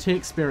therefore I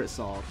take Spirit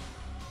Sword.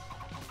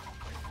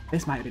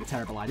 This might have been a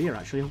terrible idea,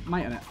 actually,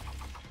 mightn't it?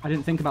 I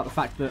didn't think about the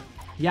fact that,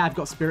 yeah, I've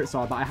got Spirit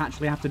Sword, but I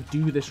actually have to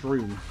do this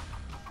room.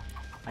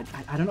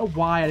 I don't know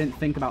why I didn't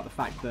think about the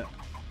fact that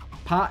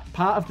part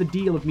of the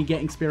deal of me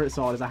getting Spirit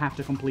Sword is I have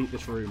to complete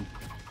this room.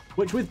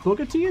 Which with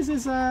Bugger Tears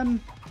is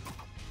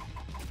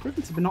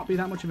proven to not be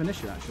that much of an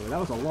issue, actually. That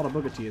was a lot of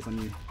Bugger Tears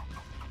on you.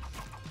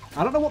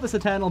 I don't know what this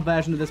Eternal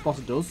version of this boss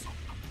does.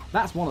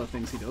 That's one of the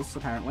things he does,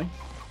 apparently.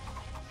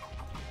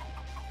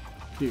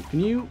 Dude,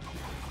 can you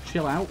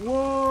chill out?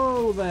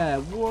 Whoa there,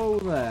 whoa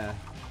there.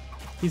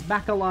 He's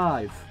back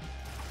alive.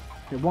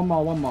 Okay, one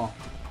more.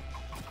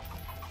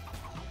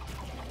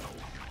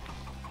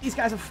 These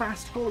guys are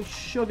fast, holy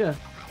sugar.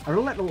 I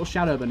really like the little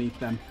shadow beneath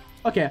them.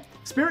 Okay,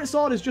 Spirit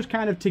Sword is just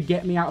kind of to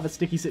get me out of a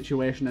sticky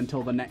situation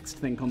until the next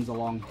thing comes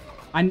along.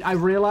 I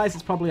realize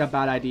it's probably a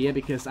bad idea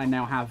because I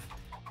now have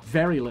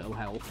very little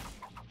health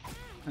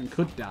and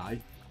could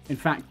die. In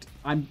fact,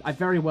 I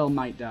very well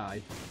might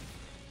die.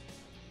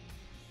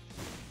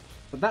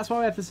 But that's why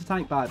we have the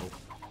Satanic Bible.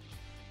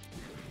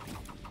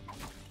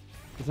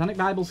 The Satanic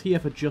Bible's here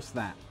for just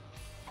that.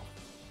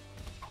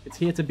 It's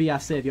here to be our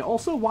savior.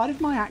 Also, why did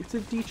my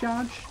active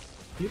decharge?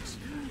 Oops.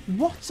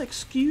 What?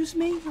 Excuse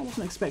me? I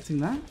wasn't expecting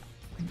that.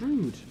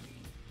 Rude.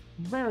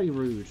 Very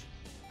rude.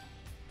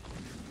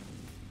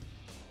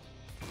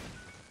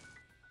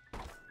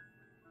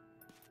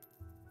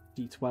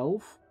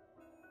 D12.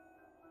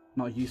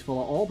 Not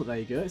useful at all, but there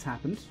you go. It's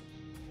happened.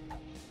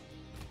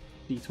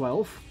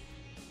 D12.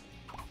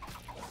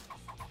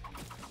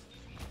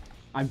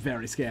 I'm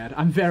very scared.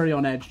 I'm very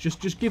on edge.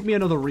 Just give me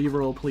another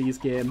reroll, please,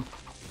 game.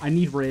 I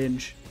need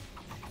range.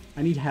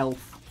 I need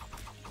health.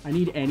 I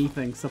need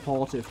anything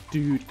supportive.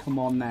 Dude, come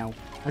on now.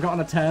 I got an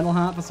Eternal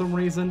Heart for some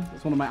reason.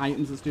 It's one of my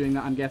items that's doing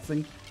that, I'm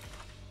guessing.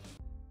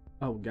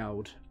 Oh,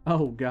 God.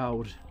 Oh,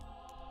 God.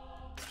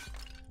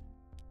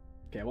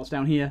 Okay, what's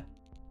down here?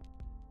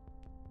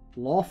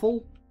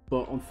 Lawful,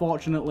 but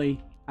unfortunately,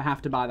 I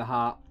have to buy the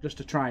heart just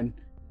to try and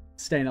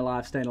staying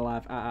alive, staying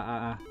alive.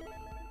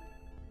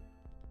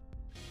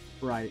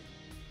 Right.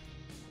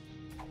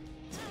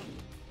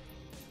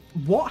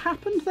 What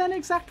happened then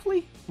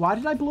exactly? Why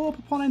did I blow up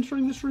upon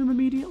entering this room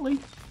immediately?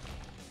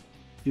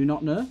 Do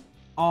not know.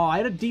 Oh, I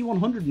had a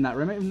D100 in that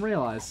room. I didn't even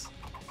realise.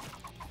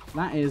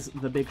 That is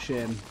the big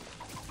shame.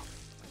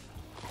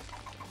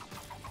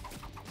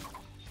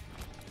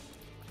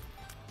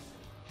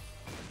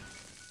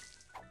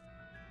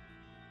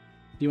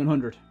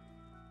 D100.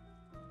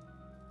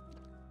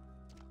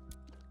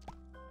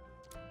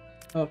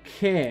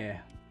 Okay.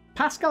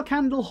 Pascal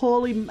Candle,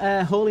 Holy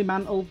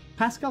Mantle.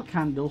 Pascal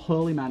Candle,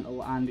 Holy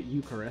Mantle, and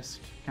Eucharist.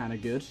 Kind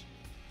of good.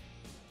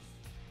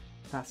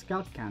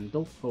 Pascal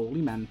Candle,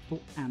 Holy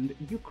Mantle, and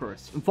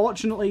Eucharist.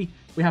 Unfortunately,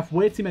 we have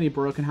way too many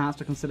broken hearts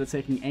to consider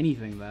taking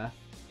anything there.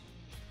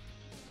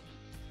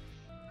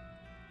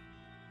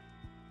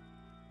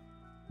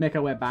 Make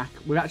our way back.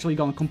 We've actually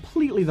gone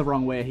completely the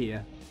wrong way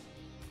here.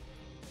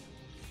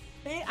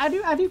 I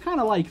do kind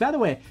of like, by the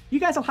way, you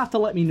guys will have to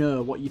let me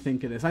know what you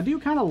think of this. I do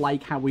kind of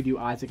like how we do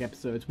Isaac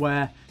episodes,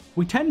 where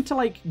we tend to,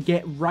 like,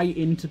 get right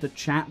into the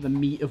chat, the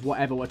meat of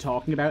whatever we're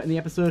talking about in the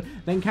episode,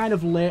 then kind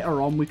of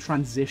later on we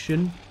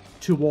transition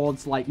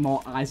towards, like,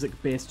 more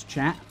Isaac-based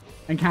chat,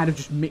 and kind of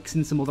just mix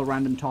in some other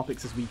random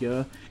topics as we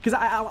go. Because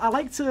I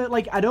like to,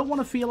 like, I don't want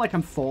to feel like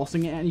I'm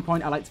forcing it at any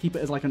point. I like to keep it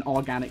as, like, an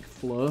organic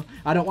flow.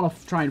 I don't want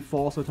to try and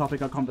force a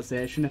topic or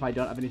conversation if I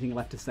don't have anything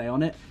left to say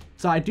on it.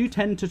 So I do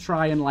tend to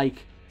try and,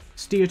 like,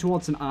 steer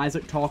towards some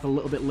Isaac talk a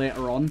little bit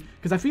later on,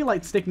 because I feel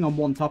like sticking on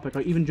one topic,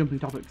 or even jumping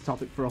topic to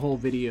topic for a whole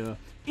video,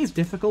 is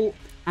difficult,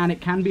 and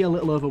it can be a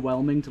little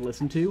overwhelming to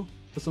listen to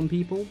for some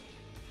people.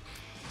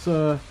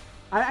 So,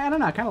 I don't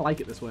know, I kind of like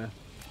it this way.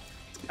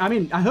 I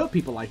mean, I hope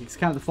people like it. It's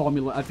kind of the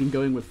formula I've been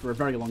going with for a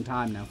very long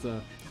time now,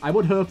 so I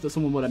would hope that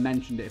someone would have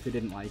mentioned it if they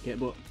didn't like it,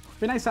 but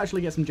it'd be nice to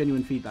actually get some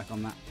genuine feedback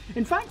on that.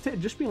 In fact,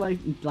 it'd just be like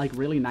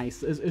really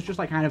nice. It's just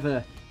like kind of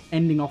a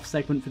ending off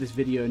segment for this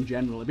video in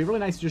general. It'd be really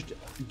nice to just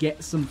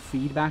get some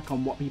feedback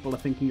on what people are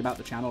thinking about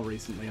the channel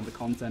recently and the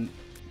content.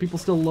 People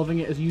still loving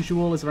it as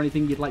usual? Is there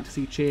anything you'd like to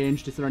see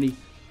changed? Is there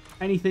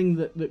anything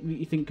that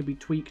you think could be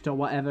tweaked or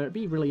whatever? It'd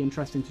be really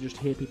interesting to just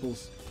hear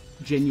people's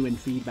genuine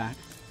feedback.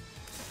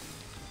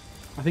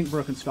 I think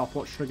Broken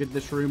Stopwatch triggered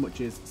this room,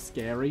 which is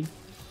scary.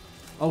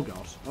 Oh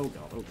god, oh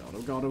god, oh god,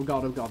 oh god, oh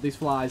god, oh god, these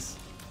flies.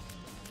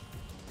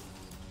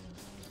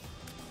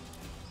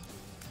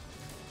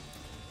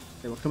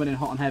 They were coming in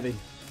hot and heavy.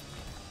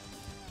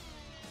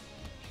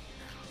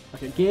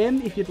 Okay,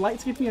 game, if you'd like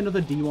to give me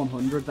another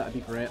D100, that'd be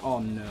great. Oh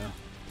no.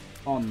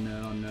 Oh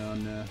no, no,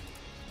 no.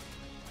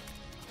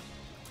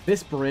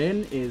 This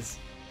brain is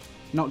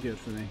not good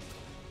for me.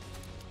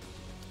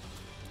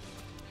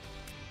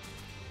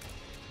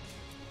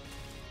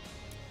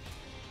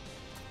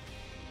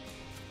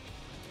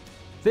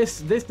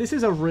 This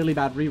is a really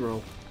bad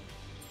reroll.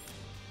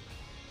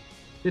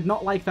 Did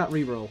not like that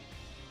reroll.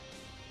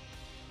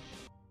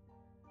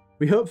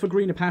 We hope for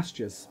greener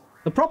pastures.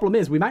 The problem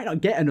is, we might not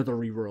get another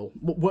reroll.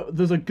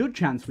 There's a good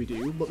chance we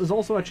do, but there's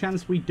also a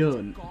chance we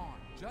don't.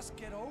 Just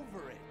get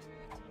over it.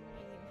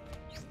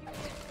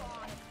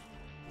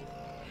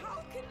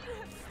 How can you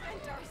have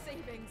spent our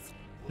savings?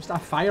 Just our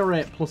fire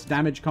rate plus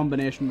damage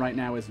combination right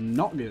now is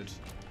not good.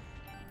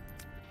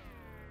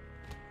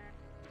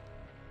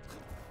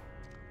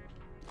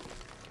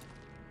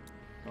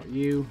 Got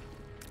you.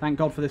 Thank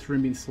God for this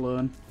room being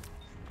slowed.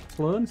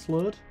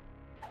 Slowed?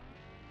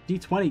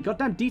 D20.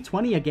 Goddamn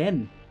D20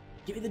 again.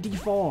 Give me the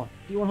D4.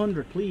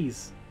 D100,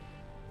 please.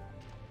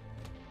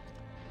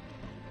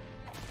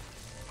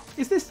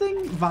 Is this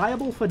thing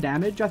viable for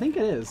damage? I think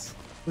it is.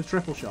 With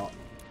triple shot.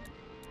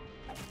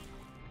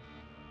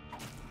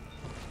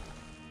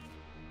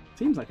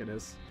 Seems like it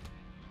is.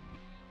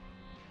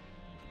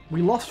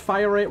 We lost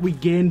fire rate. We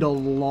gained a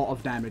lot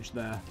of damage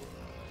there.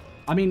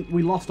 I mean,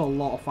 we lost a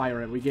lot of fire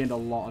rate. We gained a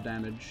lot of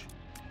damage.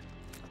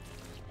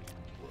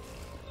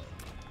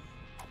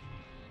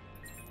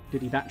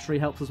 Diddy battery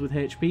helps us with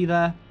HP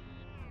there.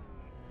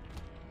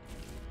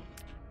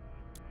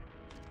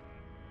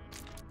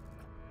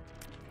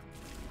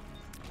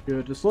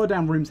 Good. The slow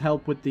down rooms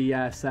help with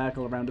the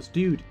circle around us.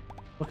 Dude,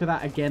 look at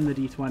that again, the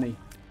D20.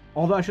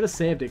 Although I should have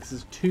saved it because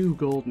there's 2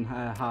 golden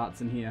hearts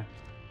in here.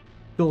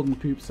 Golden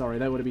poop, sorry.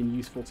 That would have been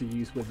useful to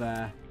use with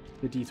the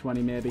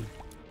D20 maybe.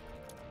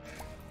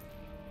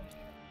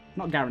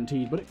 Not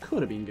guaranteed, but it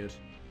could have been good.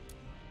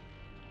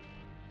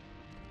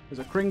 There's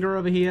a Kringer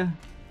over here.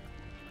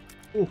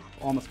 Oof,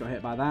 almost got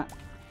hit by that.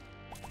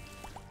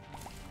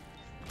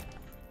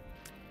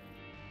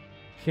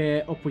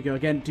 Okay, up we go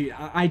again. Dude,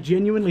 I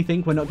genuinely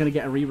think we're not going to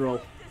get a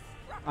reroll.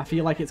 I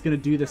feel like it's going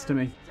to do this to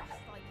me.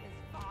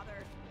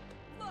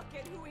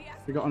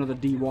 We got another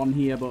D1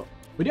 here, but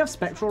we do have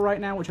Spectral right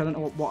now, which I don't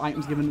know what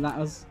item's given that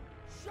as.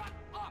 Shut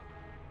up!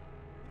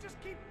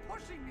 Just keep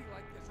pushing me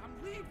like this.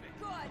 I'm leaving.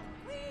 Good,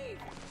 leave.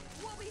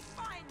 We'll be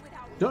fine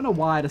without you. Don't know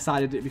why I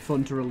decided it'd be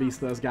fun to release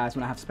those guys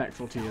when I have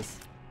Spectral Tears.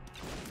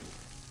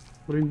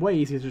 Would have been way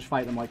easier to just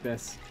fight them like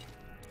this.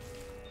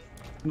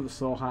 Another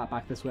Soul Heart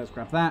back this way. Let's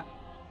grab that.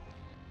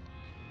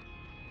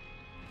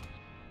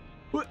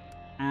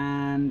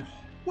 And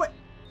what?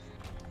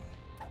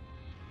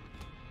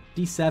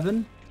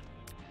 D7.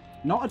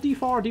 Not a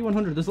D4 or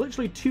D100. There's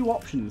literally 2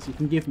 options you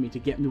can give me to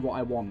get me what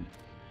I want.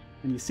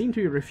 And you seem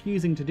to be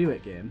refusing to do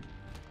it, game.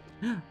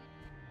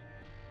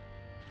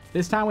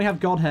 This time we have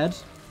Godhead.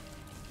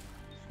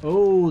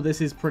 Oh, this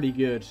is pretty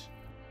good.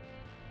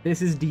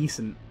 This is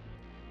decent.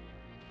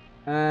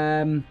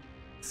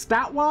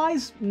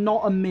 Stat-wise,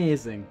 not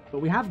amazing. But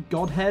we have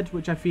Godhead,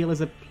 which I feel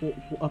is a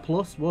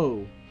plus.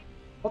 Whoa.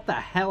 What the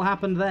hell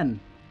happened then?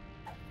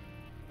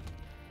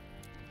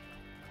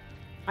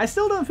 I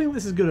still don't feel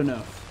this is good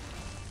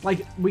enough.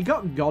 Like, we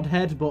got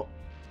Godhead, but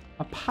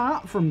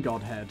apart from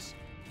Godhead,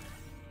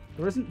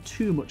 there isn't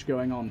too much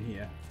going on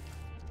here.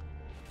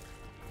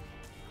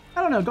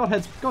 I don't know,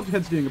 Godhead's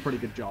doing a pretty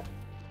good job.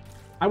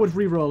 I would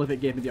re-roll if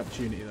it gave me the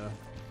opportunity, though.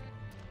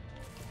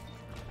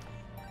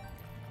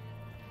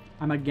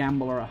 I'm a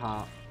gambler at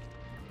heart.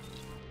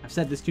 I've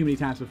said this too many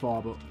times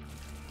before, but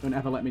don't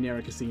ever let me near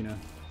a casino.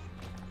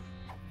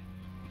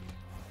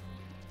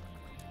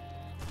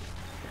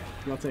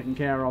 You're taken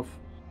care of.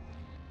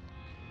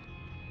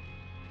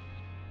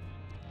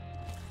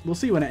 We'll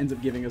see when it ends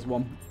up giving us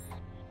one.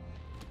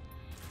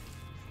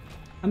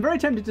 I'm very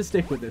tempted to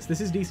stick with this.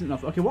 This is decent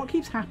enough. Okay, what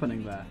keeps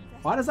happening there?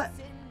 Why does that...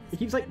 It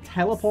keeps, like,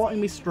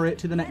 teleporting me straight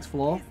to the next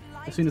floor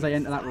as soon as I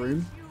enter that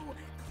room.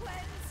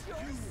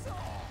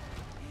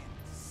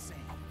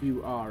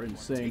 You are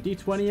insane.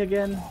 D20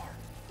 again.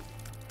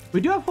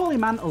 We do have Holy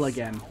Mantle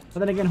again.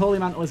 But then again, Holy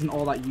Mantle isn't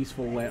all that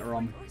useful later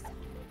on.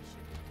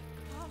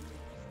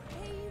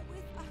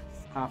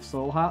 Half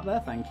Soul Heart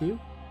there, thank you.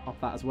 Pop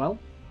that as well.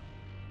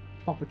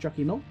 Pop a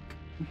Chucky Milk.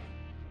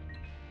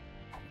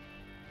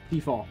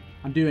 D4.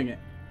 I'm doing it.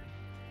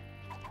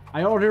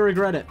 I already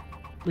regret it.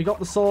 We got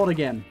the sword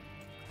again.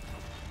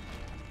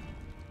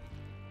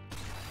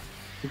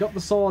 We got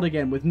the sword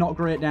again with not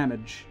great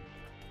damage.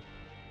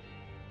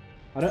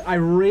 I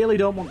really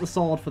don't want the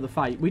sword for the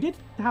fight. We did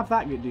have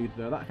that good dude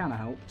though. That kind of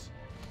helped.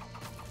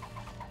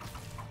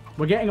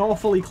 We're getting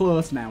awfully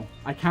close now.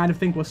 I kind of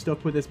think we're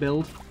stuck with this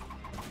build.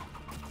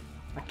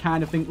 I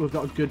kind of think we've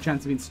got a good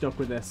chance of being stuck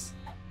with this.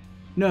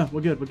 No,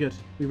 we're good, we're good.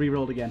 We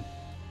re-rolled again.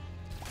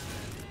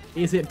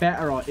 Is it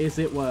better or is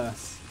it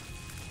worse?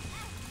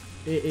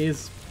 It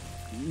is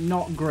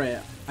not great,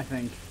 I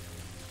think.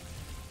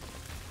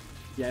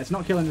 Yeah, it's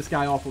not killing this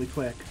guy awfully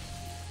quick.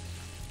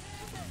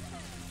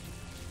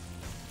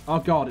 Oh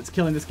god, it's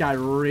killing this guy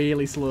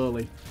really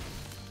slowly.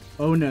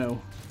 Oh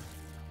no.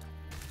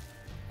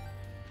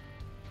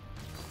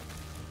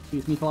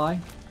 Excuse me, fly.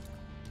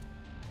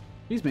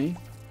 Excuse me.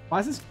 Why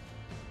is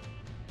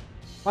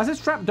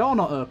this trap door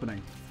not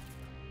opening?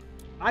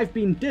 I've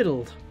been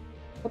diddled.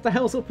 What the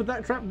hell's up with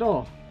that trap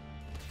door?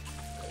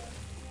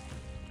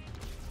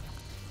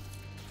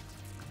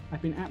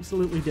 I've been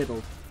absolutely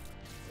diddled.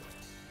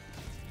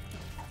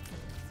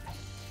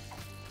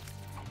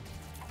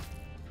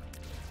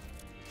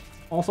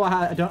 Also,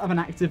 I don't have an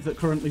active that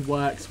currently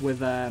works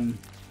with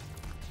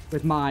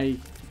my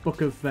Book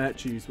of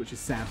Virtues, which is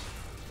sad.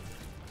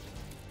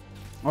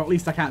 Or at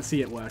least I can't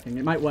see it working.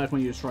 It might work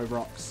when you destroy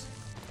rocks.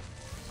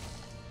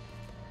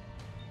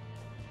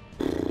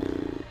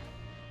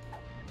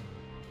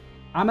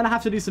 I'm going to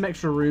have to do some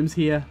extra rooms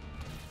here.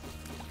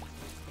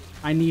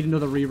 I need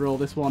another reroll.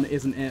 This one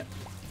isn't it.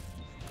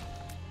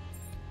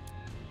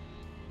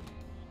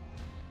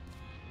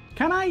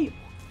 Can I...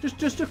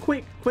 Just a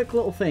quick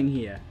little thing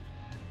here.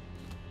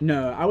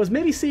 No, I was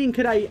maybe seeing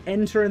could I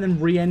enter and then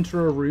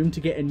re-enter a room to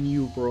get a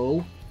new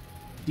roll.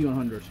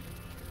 D100.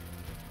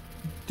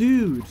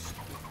 Dude.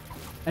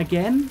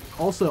 Again?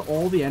 Also,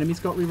 all the enemies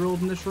got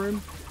rerolled in this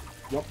room.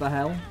 What the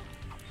hell?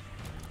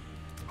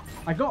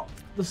 I got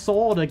the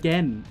sword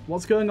again.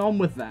 What's going on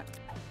with that?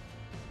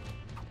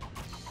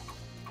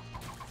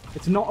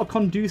 It's not a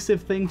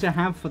conducive thing to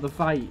have for the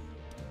fight.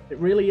 It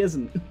really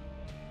isn't.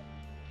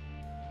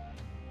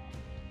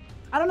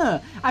 I don't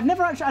know. I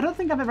don't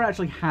think I've ever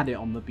actually had it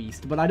on the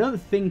beast, but I don't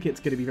think it's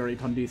going to be very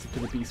conducive to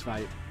the beast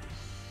fight.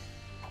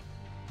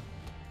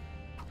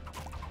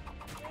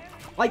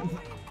 Like,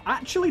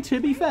 actually, to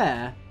be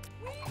fair,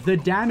 the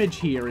damage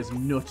here is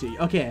nutty.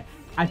 Okay,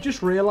 I've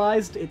just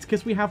realized it's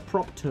because we have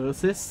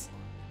Proptosis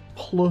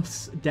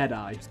plus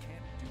Deadeye.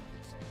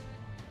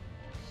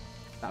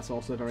 That's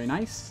also very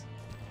nice.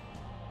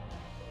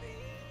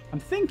 I'm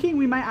thinking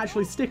we might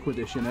actually stick with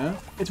this, you know?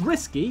 It's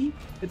risky.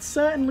 It's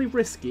certainly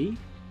risky.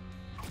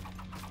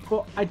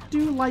 But I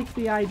do like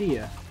the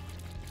idea.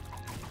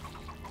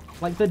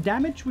 Like, the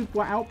damage we're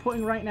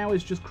outputting right now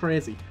is just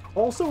crazy.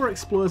 Also, we're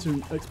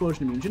explosion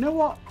immune. Do you know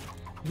what?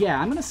 Yeah,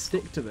 I'm going to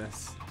stick to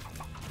this.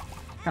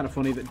 Kind of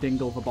funny that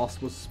Dingle, the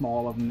boss, was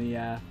smaller than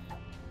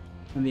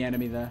the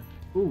enemy there.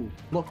 Ooh,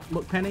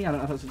 look, Penny. I don't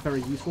know if that's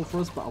very useful for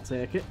us, but I'll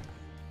take it.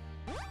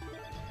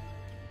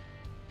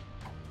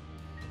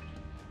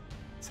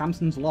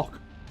 Samson's Lock.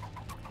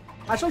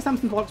 Actually,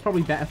 Samson's Lock's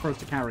probably better for us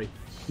to carry.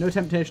 No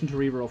temptation to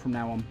reroll from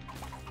now on.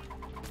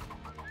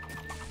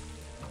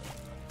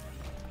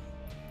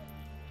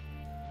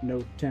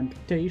 No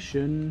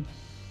temptation.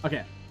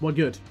 Okay, we're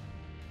good.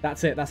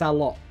 That's it. That's our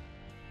lot.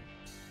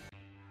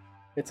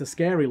 It's a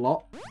scary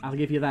lot. I'll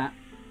give you that.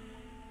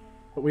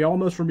 But we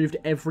almost removed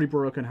every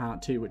broken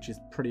heart too, which is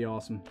pretty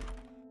awesome.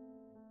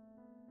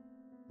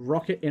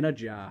 Rocket in a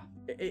jar.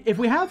 If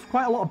we have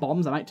quite a lot of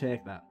bombs, I might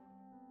take that.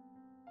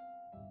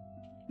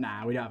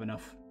 Nah, we don't have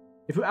enough.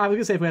 I was going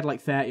to say if we had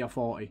like 30 or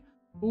 40.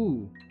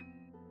 Ooh.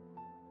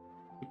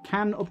 We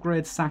can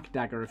upgrade Sack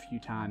Dagger a few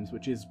times,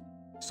 which is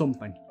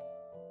something.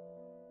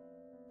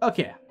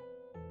 Okay.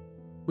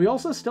 We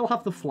also still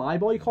have the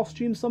Flyboy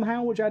costume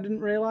somehow, which I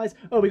didn't realise.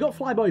 Oh, we got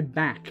Flyboy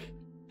back.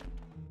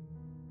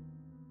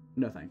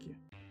 No, thank you.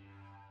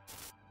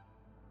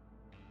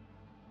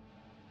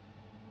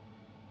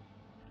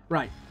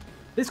 Right.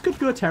 This could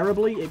go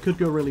terribly, it could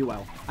go really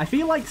well. I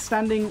feel like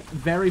standing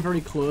very,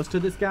 very close to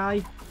this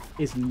guy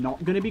is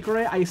not going to be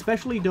great. I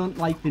especially don't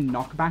like the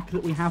knockback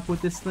that we have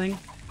with this thing.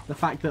 The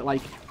fact that,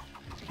 like,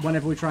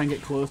 whenever we try and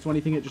get close to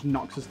anything, it just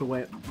knocks us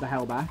the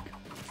hell back.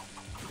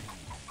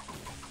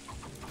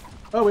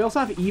 Oh, we also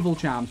have Evil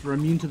Charms. We're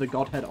immune to the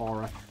Godhead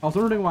Aura. I was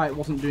wondering why it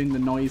wasn't doing the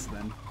noise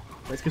then.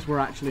 But it's because we're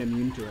actually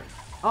immune to it.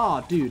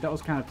 Ah, oh, dude, that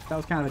was kind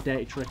of a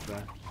dirty trick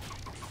there.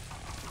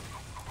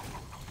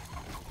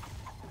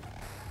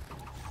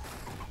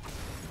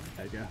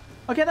 There you go.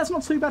 Okay, that's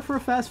not too bad for a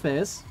first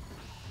phase.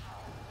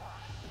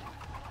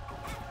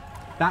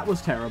 That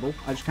was terrible.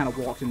 I just kind of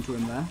walked into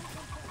him there.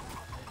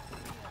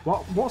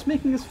 What's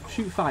making us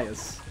shoot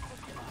fires?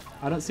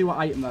 I don't see what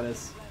item that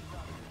is.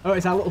 Oh,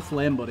 it's our little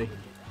flame buddy.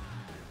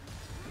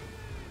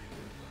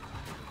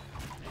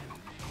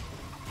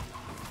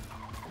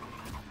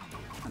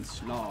 And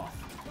Sloth.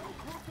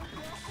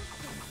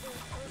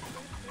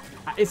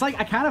 It's like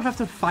I kind of have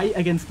to fight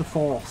against the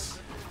Force.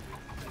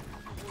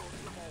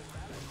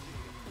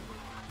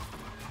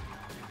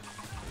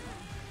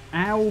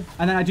 Ow.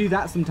 And then I do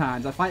that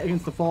sometimes. I fight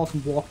against the Force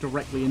and walk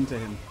directly into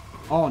him.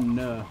 Oh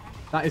no.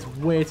 That is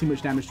way too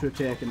much damage to have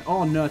taken.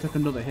 Oh no, I took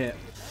another hit.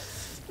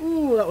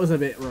 Ooh, that was a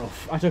bit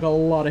rough. I took a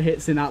lot of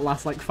hits in that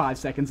last like 5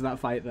 seconds of that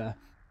fight there.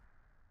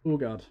 Oh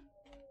god.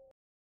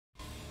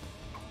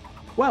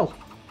 Well,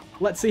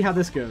 let's see how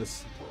this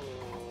goes.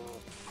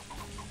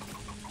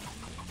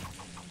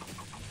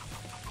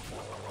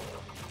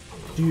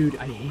 Dude,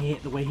 I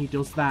hate the way he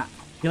does that.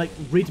 He like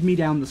rid me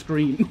down the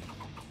screen.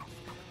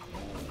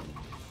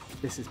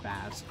 This is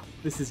bad.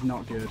 This is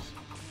not good.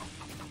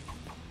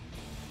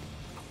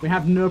 We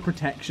have no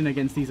protection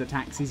against these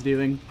attacks he's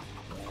doing.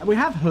 We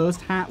have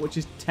Host Hat, which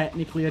is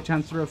technically a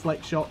chance to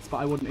reflect shots, but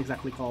I wouldn't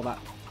exactly call that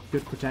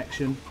good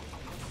protection.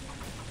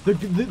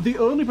 The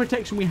only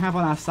protection we have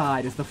on our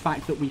side is the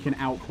fact that we can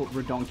output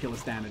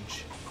redonkulous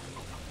damage.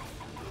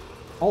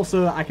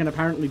 Also, I can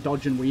apparently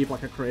dodge and weave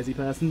like a crazy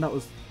person. That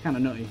was kind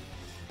of nutty.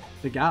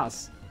 The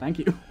gas. Thank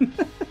you.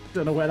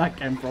 Don't know where that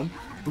came from.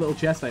 Little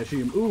chest, I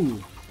assume.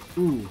 Ooh.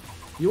 Ooh.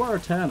 You are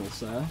eternal,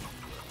 sir.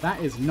 That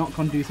is not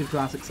conducive to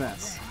our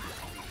success.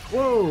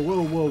 Whoa,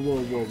 whoa, whoa,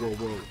 whoa, whoa, whoa,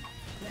 whoa.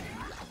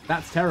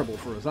 That's terrible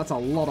for us. That's a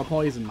lot of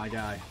poison, my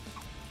guy.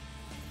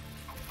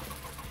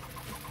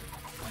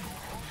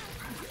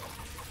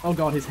 Oh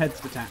god, his head's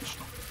detached.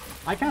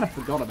 I kind of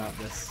forgot about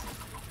this.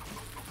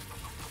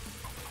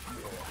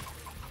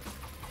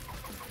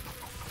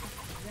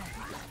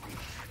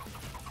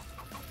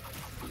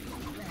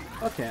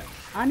 Okay,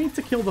 I need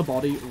to kill the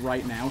body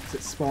right now because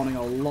it's spawning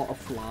a lot of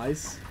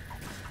flies.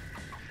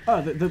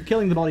 Oh, the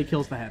killing the body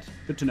kills the head.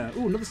 Good to know.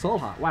 Ooh, another soul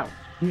heart. Wow,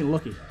 I'm getting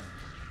lucky.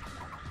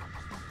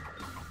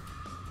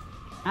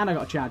 And I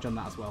got a charge on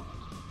that as well.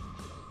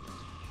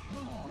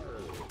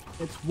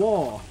 It's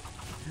war.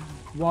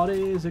 What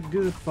is it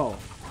good for?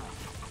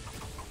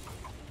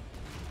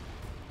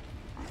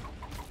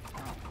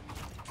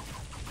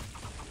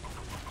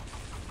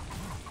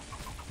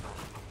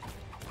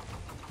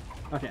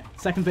 Okay,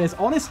 second phase.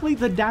 Honestly,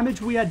 the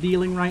damage we are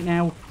dealing right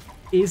now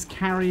is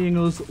carrying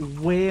us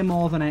way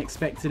more than I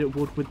expected it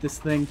would with this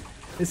thing.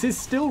 This is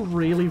still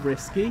really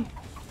risky.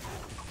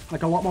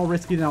 Like, a lot more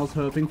risky than I was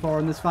hoping for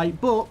in this fight,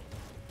 but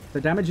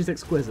the damage is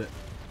exquisite.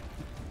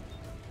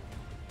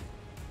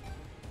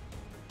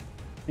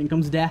 In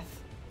comes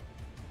death.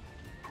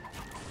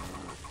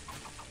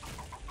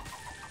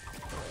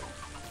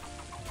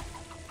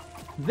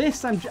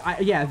 This, I'm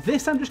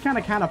just kind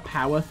of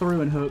power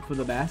through and hope for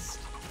the best.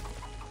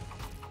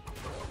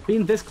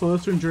 Being this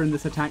close to him during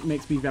this attack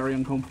makes me very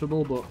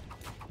uncomfortable, but...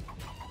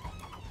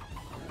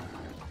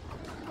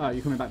 Oh,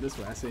 you're coming back this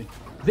way, I see.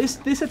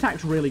 This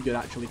attack's really good,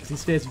 actually, because he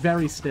stays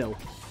very still.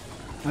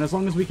 And as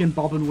long as we can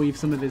bob and weave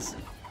some of his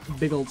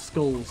big old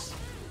skulls,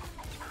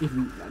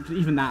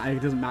 even that, it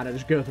doesn't matter,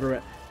 just go through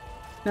it.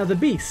 Now, the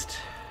Beast.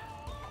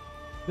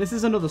 This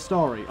is another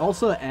story.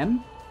 Also,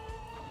 M.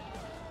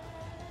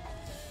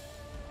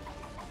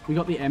 We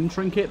got the M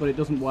trinket, but it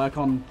doesn't work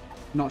on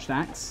Notched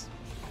Axe.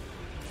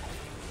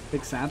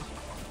 Big sad.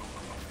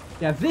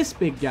 Yeah, this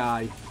big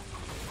guy.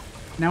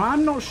 Now,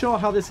 I'm not sure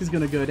how this is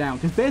going to go down,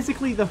 because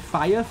basically the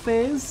fire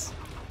phase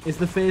is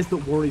the phase that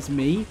worries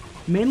me,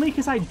 mainly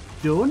because I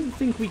don't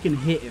think we can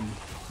hit him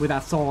with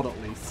our sword,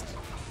 at least.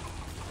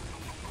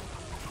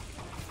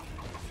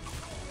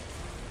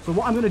 So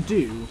what I'm going to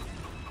do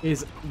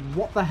is,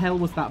 what the hell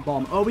was that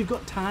bomb? Oh, we've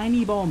got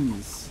tiny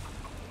bombs.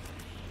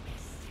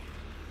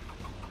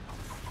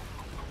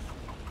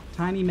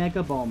 Tiny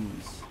mega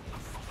bombs.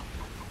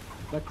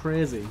 They're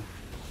crazy.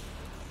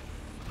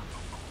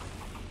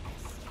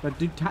 They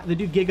do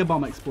giga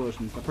bomb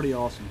explosions. They're pretty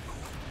awesome.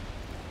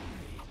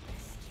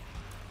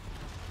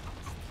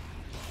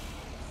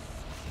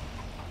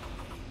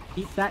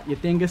 Eat that, you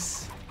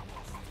dingus.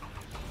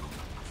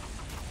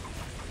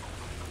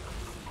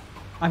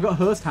 I've got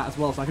Host Hat as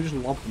well, so I can just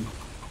lob them.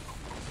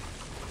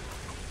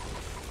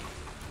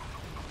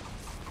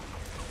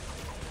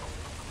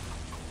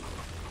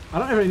 I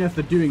don't really know if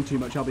they're doing too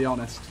much, I'll be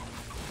honest.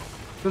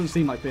 Doesn't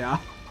seem like they are.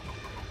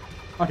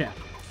 Okay.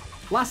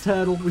 Last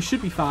hurdle. We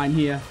should be fine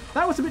here.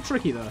 That was a bit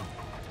tricky, though.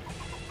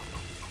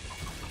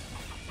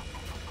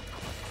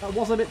 That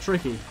was a bit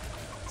tricky.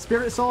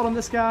 Spirit Sword on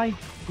this guy,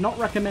 not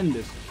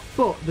recommended.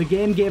 But the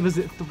game gave us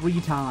it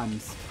 3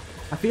 times.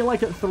 I feel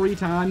like at 3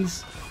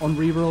 times on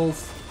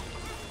rerolls,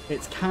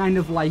 it's kind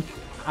of like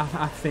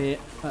a fate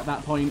at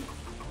that point.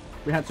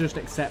 We had to just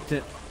accept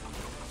it.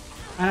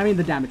 And I mean,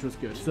 the damage was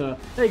good. So,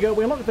 there you go.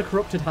 We unlocked the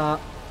Corrupted Heart.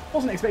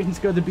 Wasn't expecting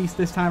to go the Beast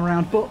this time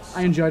around, but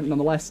I enjoyed it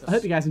nonetheless. I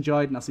hope you guys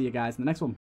enjoyed, and I'll see you guys in the next one.